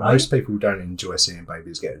thing, right? Most people don't enjoy seeing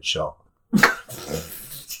babies getting shot.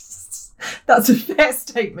 That's a fair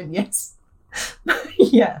statement, yes.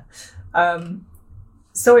 Yeah.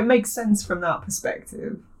 So it makes sense from that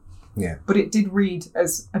perspective. Yeah. But it did read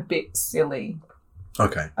as a bit silly.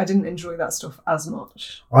 Okay. I didn't enjoy that stuff as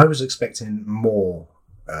much. I was expecting more.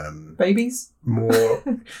 Babies? More.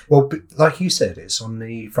 Well, but like you said, it's on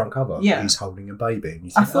the front cover. Yeah. He's holding a baby. And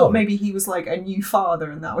you think, I thought maybe he was like a new father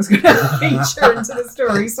and that was going to feature into the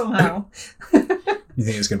story somehow. You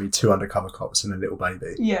think it's going to be 2 undercover cops and a little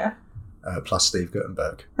baby? Yeah. Plus Steve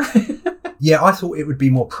Guttenberg. Yeah, I thought it would be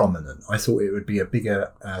more prominent. I thought it would be a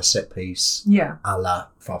bigger set piece, a la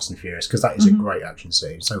Fast and Furious, because that is a great action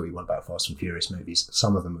scene. So we want about Fast and Furious movies.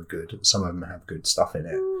 Some of them are good. Some of them have good stuff in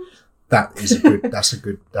it. That's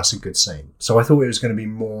a good scene. So I thought it was going to be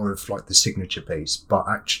more of like the signature piece, but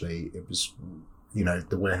actually it was,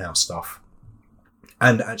 the warehouse stuff,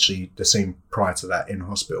 and actually the scene prior to that in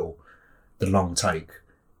hospital, the long take,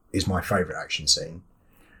 is my favourite action scene.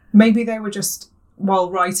 Maybe they were just,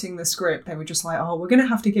 while writing the script, they were just like, oh, we're going to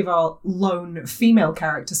have to give our lone female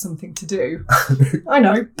character something to do. I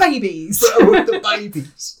know, babies. The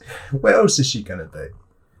babies. What else is she going to do?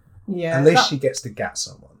 Yeah. Unless she gets to get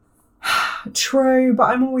someone. True, but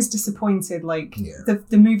I'm always disappointed. Like,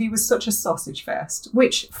 the movie was such a sausage fest,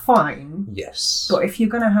 which, fine. Yes. But if you're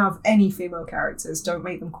going to have any female characters, don't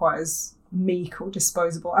make them quite as meek or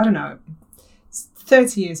disposable. I don't know. It's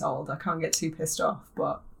 30 years old. I can't get too pissed off,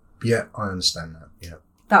 but... Yeah, I understand that, yeah.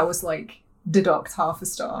 That was like, deduct half a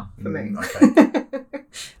star for me. Okay.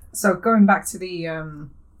 So, going back to the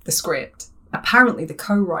script, apparently the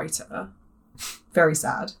co-writer, very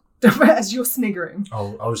sad, as you're sniggering.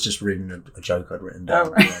 Oh, I was just reading a joke I'd written down.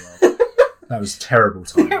 Oh, right. That was terrible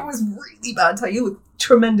timing. It was really bad timing. You look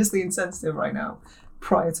tremendously insensitive right now,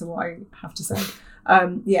 prior to what I have to say.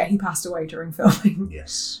 He passed away during filming.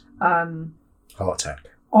 Yes. Heart attack.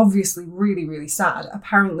 Obviously really, really sad.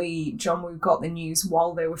 Apparently John Woo got the news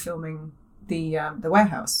while they were filming the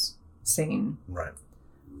warehouse scene. Right.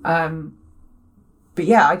 But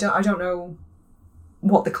yeah, I don't know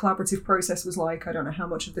what the collaborative process was like. I don't know how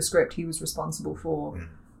much of the script he was responsible for.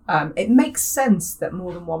 It makes sense that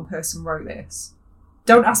more than one person wrote this.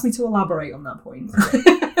 Don't ask me to elaborate on that point.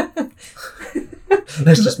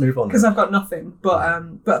 Let's just move on. Because I've got nothing.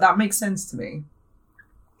 But that makes sense to me.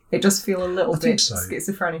 It does feel a little bit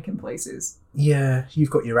schizophrenic in places. Yeah, you've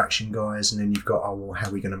got your action guys, and then you've got, how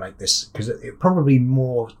are we going to make this? Because it probably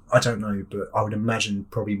more, I don't know, but I would imagine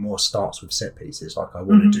probably more starts with set pieces. Like I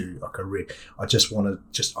want to do like a rig. All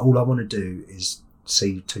I want to do is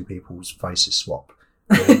see 2 people's faces swap.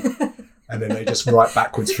 And then they just write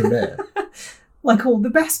backwards from there. Like all the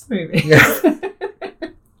best movies. Yeah.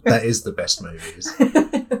 That is the best movies.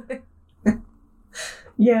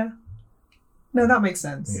 Yeah. No, that makes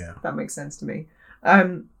sense. Yeah. That makes sense to me.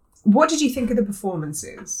 What did you think of the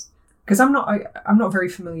performances? Because I'm not very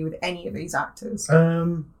familiar with any of these actors.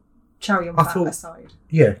 Chow Yun-fat aside.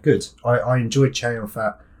 Yeah, good. I enjoyed Chow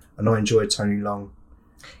Yun-fat, and I enjoyed Tony Leung.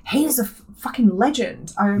 He is a fucking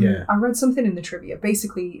legend. I read something in the trivia.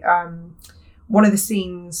 Basically, one of the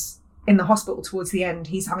scenes in the hospital towards the end,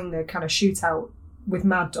 he's having the kind of shootout with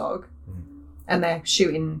Mad Dog, and they're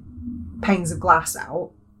shooting panes of glass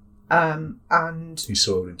out. And he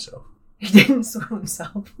soiled himself. He didn't soil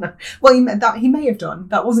himself. No. Well, he may have done.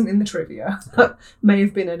 That wasn't in the trivia. That may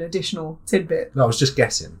have been an additional tidbit. No, I was just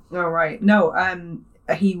guessing. Oh right. No.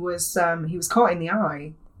 He was caught in the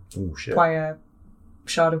eye. Oh shit. By a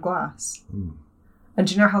shard of glass. And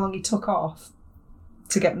do you know how long he took off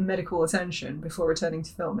to get medical attention before returning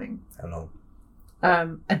to filming? How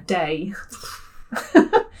long? A day.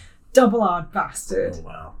 Double hard bastard.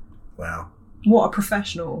 Oh wow. What a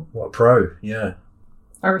professional. What a pro, yeah.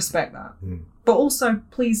 I respect that. But also,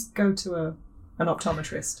 please go to an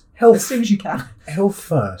optometrist as soon as you can. Health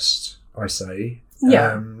first, I say.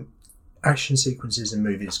 Yeah. Action sequences in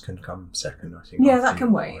movies can come second, I think. Yeah, that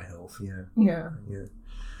can wait. Health, yeah.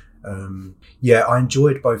 Yeah. I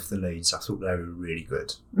enjoyed both the leads. I thought they were really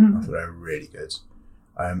good. I thought they were really good.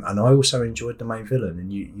 And I also enjoyed the main villain,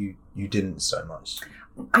 and you didn't so much.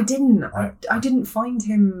 I didn't. I didn't find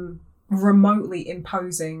him remotely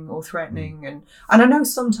imposing or threatening, and I know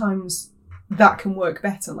sometimes that can work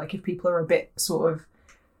better. Like if people are a bit sort of,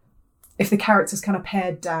 if the character's kind of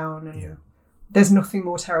pared down, and there's nothing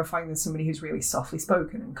more terrifying than somebody who's really softly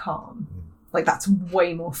spoken and calm. Like that's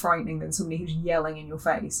way more frightening than somebody who's yelling in your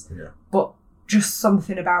face. Yeah. But just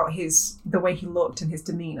something about the way he looked and his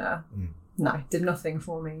demeanour. No, did nothing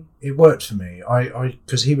for me. It worked for me. I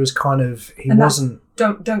because he was kind of wasn't.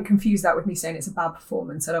 Don't confuse that with me saying it's a bad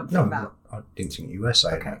performance. I don't think that. I didn't think you were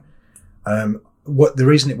saying that. What the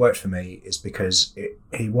reason it worked for me is because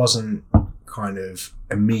he wasn't kind of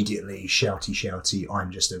immediately shouty.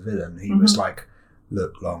 I'm just a villain. He was like,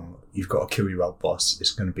 look, Long, you've got to kill your old boss.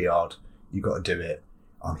 It's going to be hard. You've got to do it.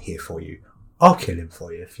 I'm here for you. I'll kill him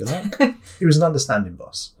for you if you like. He was an understanding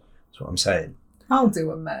boss. That's what I'm saying. I'll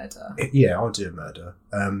do a murder. I'll do a murder.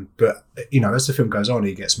 But, as the film goes on,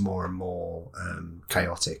 he gets more and more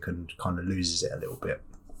chaotic and kind of loses it a little bit.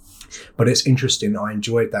 But it's interesting. I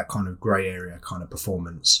enjoyed that kind of grey area kind of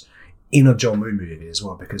performance in a John Woo movie as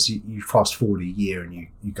well, because you fast forward a year and you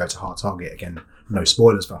go to Hard Target. Again, no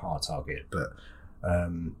spoilers for Hard Target, but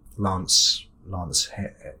Lance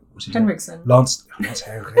Henriksen. Lance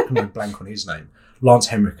Henriksen, I blank on his name. Lance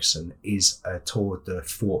Henriksen is a tour de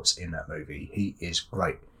force in that movie. He is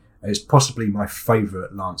great. It's possibly my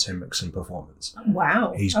favourite Lance Henriksen performance.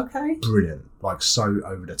 Wow. He's brilliant, like so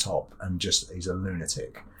over the top, and he's a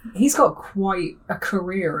lunatic. He's got quite a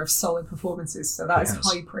career of solid performances, so that is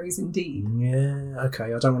high praise indeed. Yeah,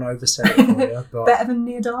 okay, I don't want to oversell it for you. But... Better than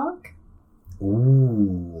Near Dark?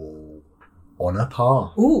 Ooh, on a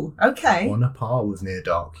par. Ooh, okay. On a par with Near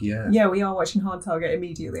Dark, yeah. Yeah, we are watching Hard Target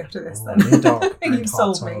immediately after this then. Near Dark and You've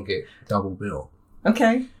Hard sold Target, double bill.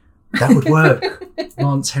 Okay. That would work.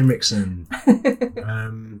 Lance Henriksen.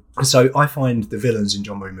 So I find the villains in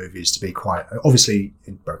John Woo movies to be quite... Obviously,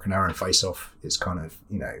 in Broken Arrow and Face Off, it's kind of,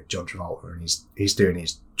 John Travolta, and he's doing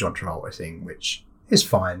his John Travolta thing, which is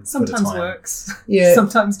fine. Sometimes works. Yeah.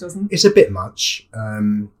 Sometimes doesn't. It's a bit much.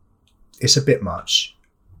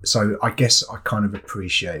 So I guess I kind of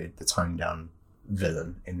appreciated the toned down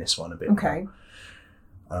villain in this one a bit more.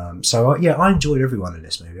 I enjoyed everyone in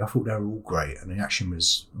this movie. I thought they were all great, and the action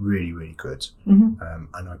was really, really good.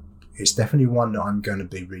 It's definitely one that I'm going to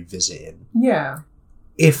be revisiting. Yeah.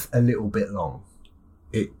 If a little bit long.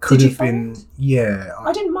 It could have been... Yeah.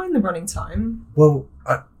 I didn't mind the running time. Well,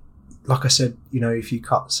 like I said, if you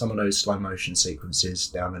cut some of those slow motion sequences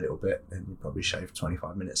down a little bit, then you probably shave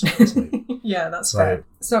 25 minutes off this movie. Yeah, that's fair.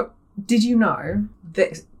 So, did you know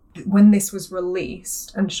that when this was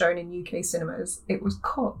released and shown in UK cinemas, it was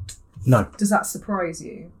cut? No. Does that surprise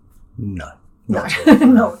you? No. No,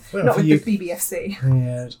 not with the BBFC.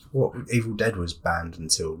 Yeah, Evil Dead was banned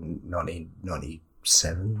until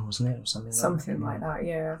 1997, wasn't it, or something like that?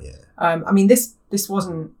 Yeah. Yeah. This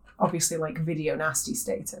wasn't obviously like video nasty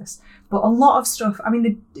status, but a lot of stuff.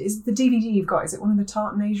 Is the DVD you've got? Is it one of the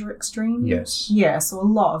Tartan Asia Extreme? Yes. Yeah. So a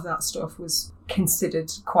lot of that stuff was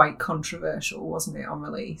considered quite controversial, wasn't it, on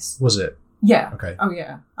release? Was it? Yeah. Okay. Oh,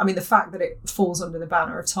 yeah. The fact that it falls under the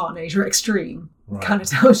banner of Tartan Asia Extreme kind of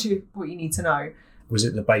tells you what you need to know. Was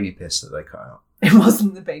it the baby piss that they cut out? It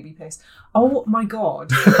wasn't the baby piss. Oh, my God.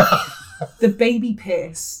 The baby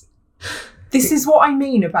piss. This is what I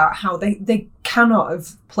mean about how they cannot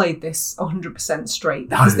have played this 100% straight,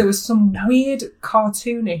 because there was some weird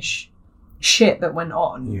cartoonish shit that went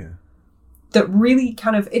on. Yeah. That really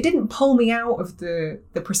it didn't pull me out of the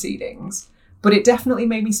proceedings. But it definitely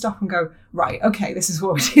made me stop and go, right, okay, this is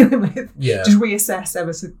what we're dealing with. Yeah. Just reassess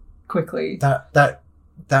ever so quickly. That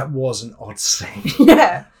was an odd scene.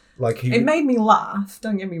 Yeah. It made me laugh,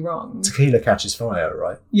 don't get me wrong. Tequila catches fire,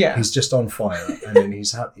 right? Yeah. He's just on fire, and then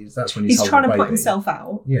that's when he's trying to baby. put himself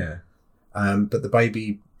out. Yeah. But the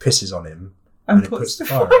baby pisses on him and it puts the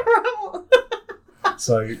fire out.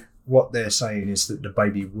 So what they're saying is that the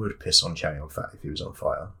baby would piss on Chow Fat if he was on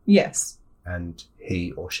fire. Yes. And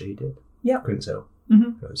he or she did. Yeah. Couldn't tell.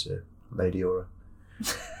 Mm-hmm. It was a lady or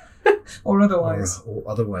or otherwise. Or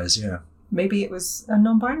otherwise, yeah. Maybe it was a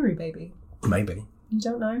non-binary baby. Maybe. You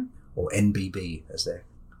don't know. Or NBB, as they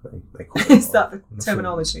call it. Is that the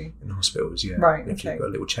terminology? In hospitals, yeah. Right, if you've got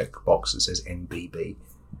a little check box that says NBB.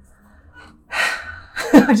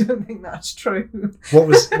 I don't think that's true. What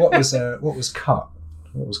was cut?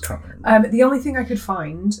 What was cut? The only thing I could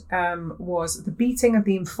find was the beating of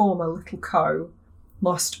the informer Little Co.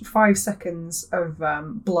 Lost 5 seconds of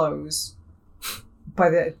blows by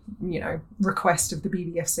the request of the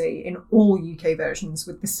BBFC in all UK versions,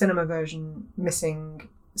 with the cinema version missing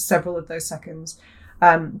several of those seconds.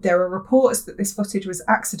 There are reports that this footage was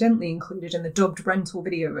accidentally included in the dubbed rental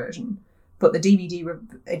video version, but the DVD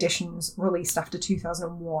editions released after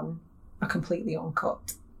 2001 are completely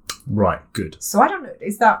uncut. Right, good. So I don't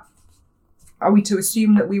know, are we to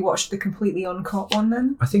assume that we watched the completely uncut one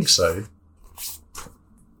then? I think so.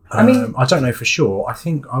 I mean, I don't know for sure.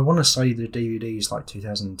 I want to say the DVD is like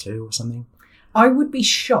 2002 or something. I would be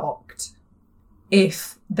shocked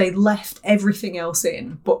if they left everything else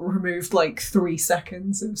in but removed like 3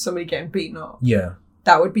 seconds of somebody getting beaten up. Yeah.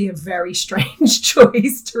 That would be a very strange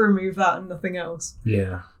choice to remove that and nothing else.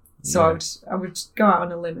 Yeah. So I would go out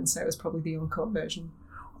on a limb and say it was probably the uncut version.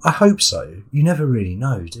 I hope so. You never really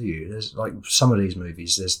know, do you? There's like some of these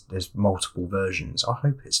movies, there's multiple versions. I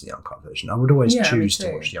hope it's the uncut version. I would always choose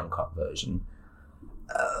to watch the uncut version.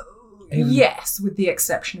 Yes, with the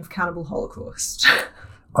exception of Cannibal Holocaust.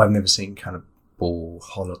 I've never seen Cannibal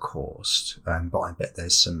Holocaust, but I bet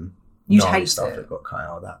there's some stuff that got cut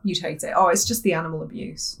out of that. You'd hate it. Oh, it's just the animal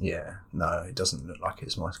abuse. Yeah, no, it doesn't look like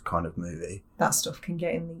it's my kind of movie. That stuff can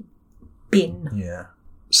get in the bin. Yeah.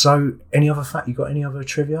 So, you got any other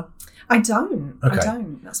trivia? I don't. Okay. I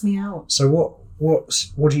don't. That's me out. So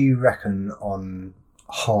what do you reckon on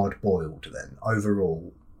Hard Boiled then?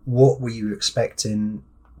 Overall, what were you expecting?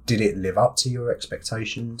 Did it live up to your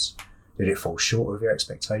expectations? Did it fall short of your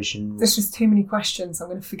expectations? There's just too many questions. I'm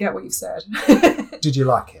going to forget what you've said. Did you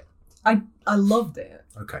like it? I loved it.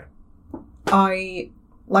 Okay.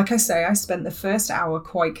 Like I say, I spent the first hour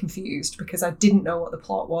quite confused because I didn't know what the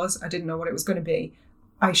plot was. I didn't know what it was going to be.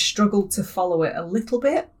 I struggled to follow it a little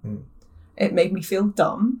bit. Mm. It made me feel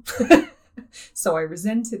dumb. So I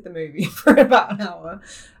resented the movie for about an hour.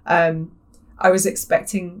 I was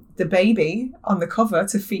expecting the baby on the cover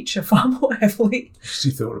to feature far more heavily.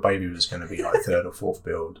 You thought the baby was going to be like third or fourth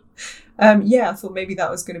build? Yeah, I thought maybe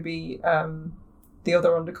that was going to be the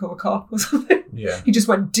other undercover cop or something. Yeah. He just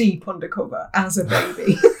went deep undercover as a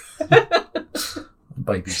baby.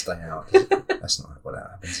 Babies stay out. That's not what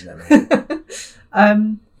happens in everything.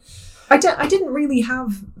 I didn't really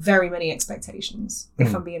have very many expectations,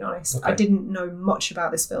 if I'm being honest. Okay. I didn't know much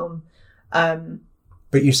about this film.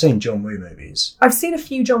 But you've seen John Woo movies. I've seen a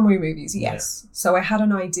few John Woo movies, yes. Yeah. So I had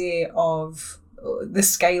an idea of the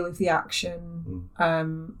scale of the action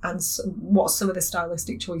and what some of the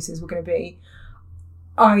stylistic choices were going to be.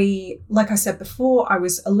 Like I said before, I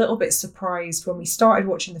was a little bit surprised when we started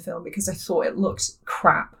watching the film because I thought it looked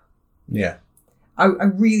crap. Yeah. I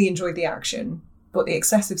really enjoyed the action, but the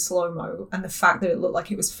excessive slow-mo and the fact that it looked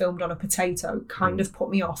like it was filmed on a potato kind of put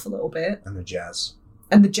me off a little bit. And the jazz.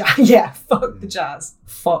 Yeah, fuck the jazz.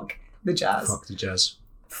 Fuck the jazz. Fuck the jazz.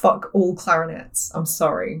 Fuck all clarinets. I'm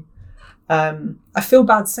sorry. I feel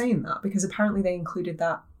bad saying that because apparently they included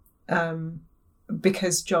that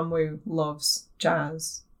because John Woo loves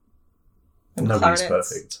jazz. And nobody's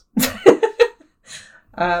clarinets. Perfect.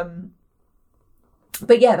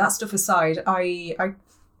 But yeah, that stuff aside, I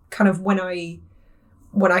kind of when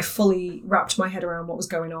I fully wrapped my head around what was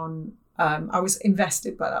going on, I was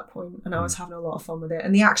invested by that point and I was having a lot of fun with it.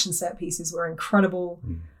 And the action set pieces were incredible,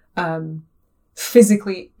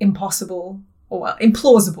 physically impossible, or well,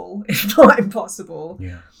 implausible, if not impossible.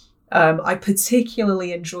 Yeah. I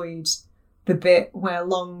particularly enjoyed the bit where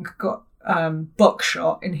Long got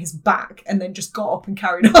buckshot in his back and then just got up and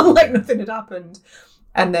carried on like nothing had happened.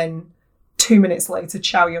 And then 2 minutes later,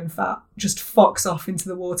 Chow Yun-fat just fucks off into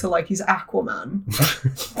the water like he's Aquaman.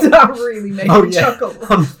 That really made me chuckle.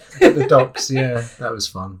 At the docks, yeah, that was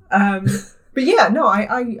fun. But yeah, no,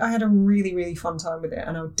 I had a really, really fun time with it,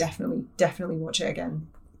 and I would definitely watch it again.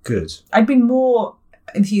 Good. I'd been more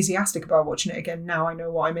enthusiastic about watching it again now I know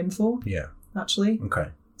what I'm in for. Yeah. Actually. Okay.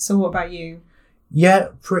 So what about you? Yeah,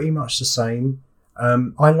 pretty much the same.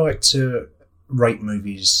 I like to rate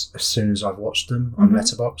movies as soon as I've watched them on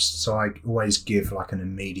Letterboxd, so I always give like an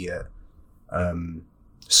immediate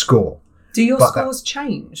score. Do your scores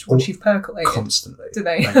change once you've percolated? Constantly. Do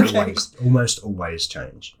they? Okay. Almost always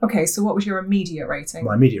change. Okay, so what was your immediate rating?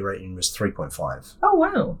 My immediate rating was 3.5. Oh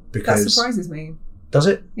wow, that surprises me. Does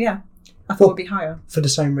it? Yeah, I thought it would be higher. For the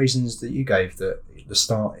same reasons that you gave, that at the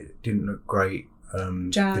start it didn't look great.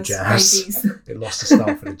 Jazz, the jazz. Babies. It lost a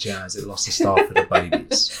star for the jazz. It lost a star for the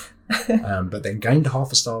babies. But then gained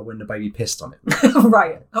half a star when the baby pissed on it.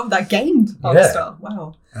 Right. Oh, that gained half a star.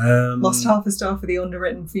 Wow. Lost half a star for the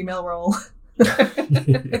underwritten female role.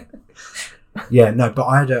 Yeah, no, but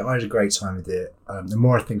I had a great time with it. The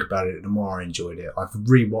more I think about it, the more I enjoyed it. I've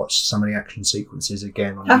rewatched some of the action sequences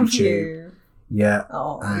again on YouTube. You? Yeah.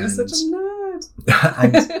 Oh, you're such a nerd.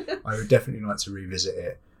 And I would definitely like to revisit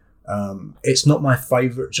it. It's not my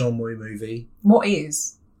favourite John Woo movie. What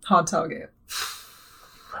is Hard Target?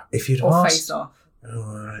 If you'd or asked, Face Off?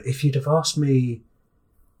 If you'd have asked me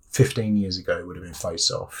 15 years ago, it would have been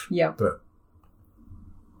Face Off. Yeah. But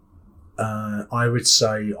I would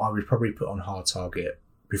say I would probably put on Hard Target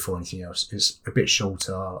before anything else. It's a bit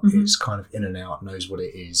shorter. Mm-hmm. It's kind of in and out, knows what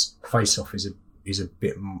it is. Face Off is a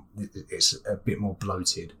bit more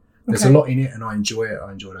bloated. There's a lot in it, and I enjoy it.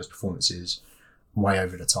 I enjoy those performances, way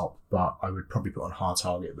over the top. But I would probably put on Hard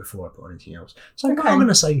Target before I put on anything else. So I'm going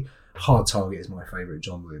to say Hard Target is my favourite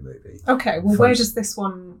John Woo movie. Okay, well, where does this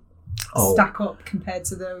one stack up compared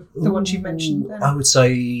to the ones you mentioned then? I would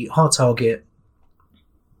say Hard Target,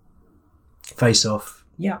 Face Off,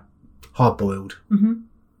 Hard Boiled, and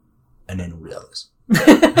then all the others.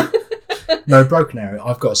 No, Broken Arrow.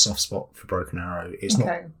 I've got a soft spot for Broken Arrow. It's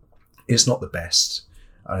not the best.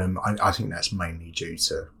 I think that's mainly due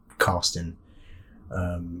to casting.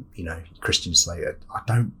 Christian Slater.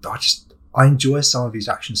 I enjoy some of his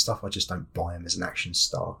action stuff. I just don't buy him as an action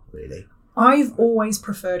star, really. I've always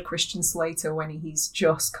preferred Christian Slater when he's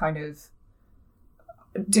just kind of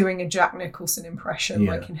doing a Jack Nicholson impression,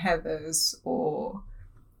 like in Heathers, or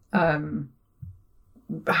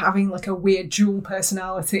having like a weird dual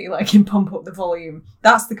personality, like in Pump Up the Volume.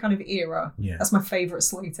 That's the kind of era. Yeah. That's my favourite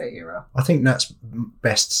Slater era. I think that's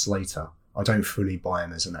best Slater. I don't fully buy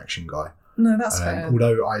him as an action guy. No, that's fair.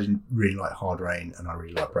 Although I really like Hard Rain and I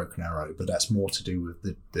really like Broken Arrow, but that's more to do with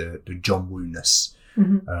the John Woo-ness.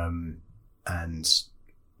 Mm-hmm. And,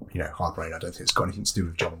 Hard Rain, I don't think it's got anything to do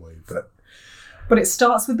with John Woo, But it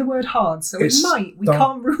starts with the word hard, so it might. We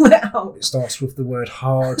can't rule it out. It starts with the word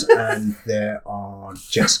hard, and there are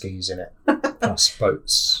jet skis in it, plus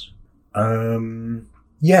boats. I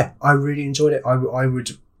really enjoyed it. I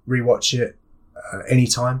would rewatch it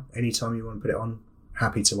anytime you want to put it on.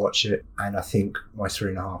 Happy to watch it, and I think my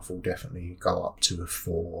 3.5 will definitely go up to a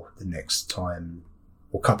 4 the next time,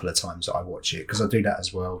 or couple of times that I watch it, because I do that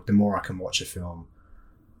as well. The more I can watch a film,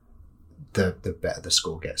 the better the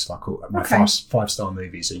score gets. Like my 5-star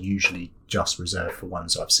movies are usually just reserved for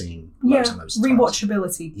ones I've seen loads and loads of times.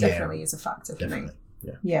 Rewatchability definitely is a factor for me.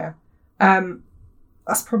 Yeah.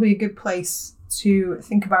 That's probably a good place to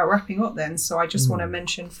think about wrapping up then. So I just want to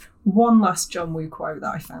mention one last John Woo quote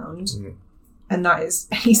that I found. And that is,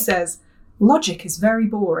 he says, "Logic is very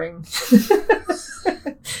boring.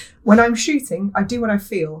 When I'm shooting, I do what I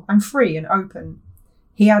feel. I'm free and open."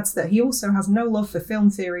 He adds that he also has no love for film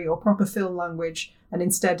theory or proper film language, and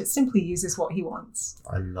instead simply uses what he wants.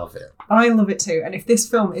 I love it. I love it too. And if this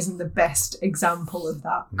film isn't the best example of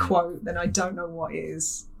that quote, then I don't know what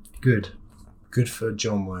is. Good for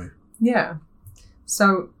John Woo. Yeah.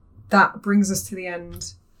 So that brings us to the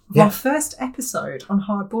end of our first episode on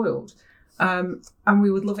Hard Boiled. And we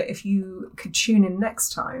would love it if you could tune in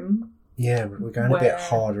next time. Yeah, we're going a bit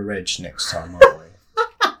harder edge next time, aren't we?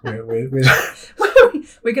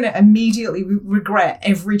 We're going to immediately regret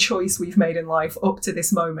every choice we've made in life up to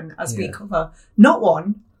this moment as we cover not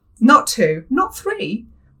 1, not 2, not 3,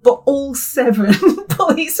 but all 7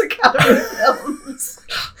 Police Academy films.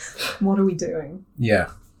 What are we doing? Yeah.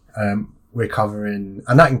 We're covering,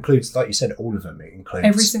 and that includes, like you said, all of them. It includes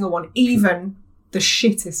every single one, even the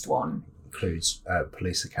shittest one. Includes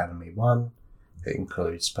Police Academy 1. It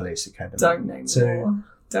includes Police Academy 2. Don't name them all.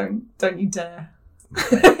 Don't you dare.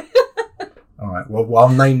 All right. Well, I'll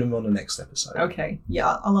name them on the next episode. Okay.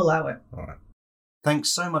 Yeah, I'll allow it. All right.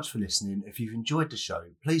 Thanks so much for listening. If you've enjoyed the show,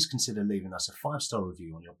 please consider leaving us a 5-star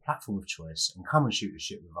review on your platform of choice, and come and shoot the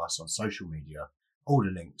shit with us on social media. All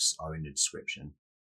the links are in the description.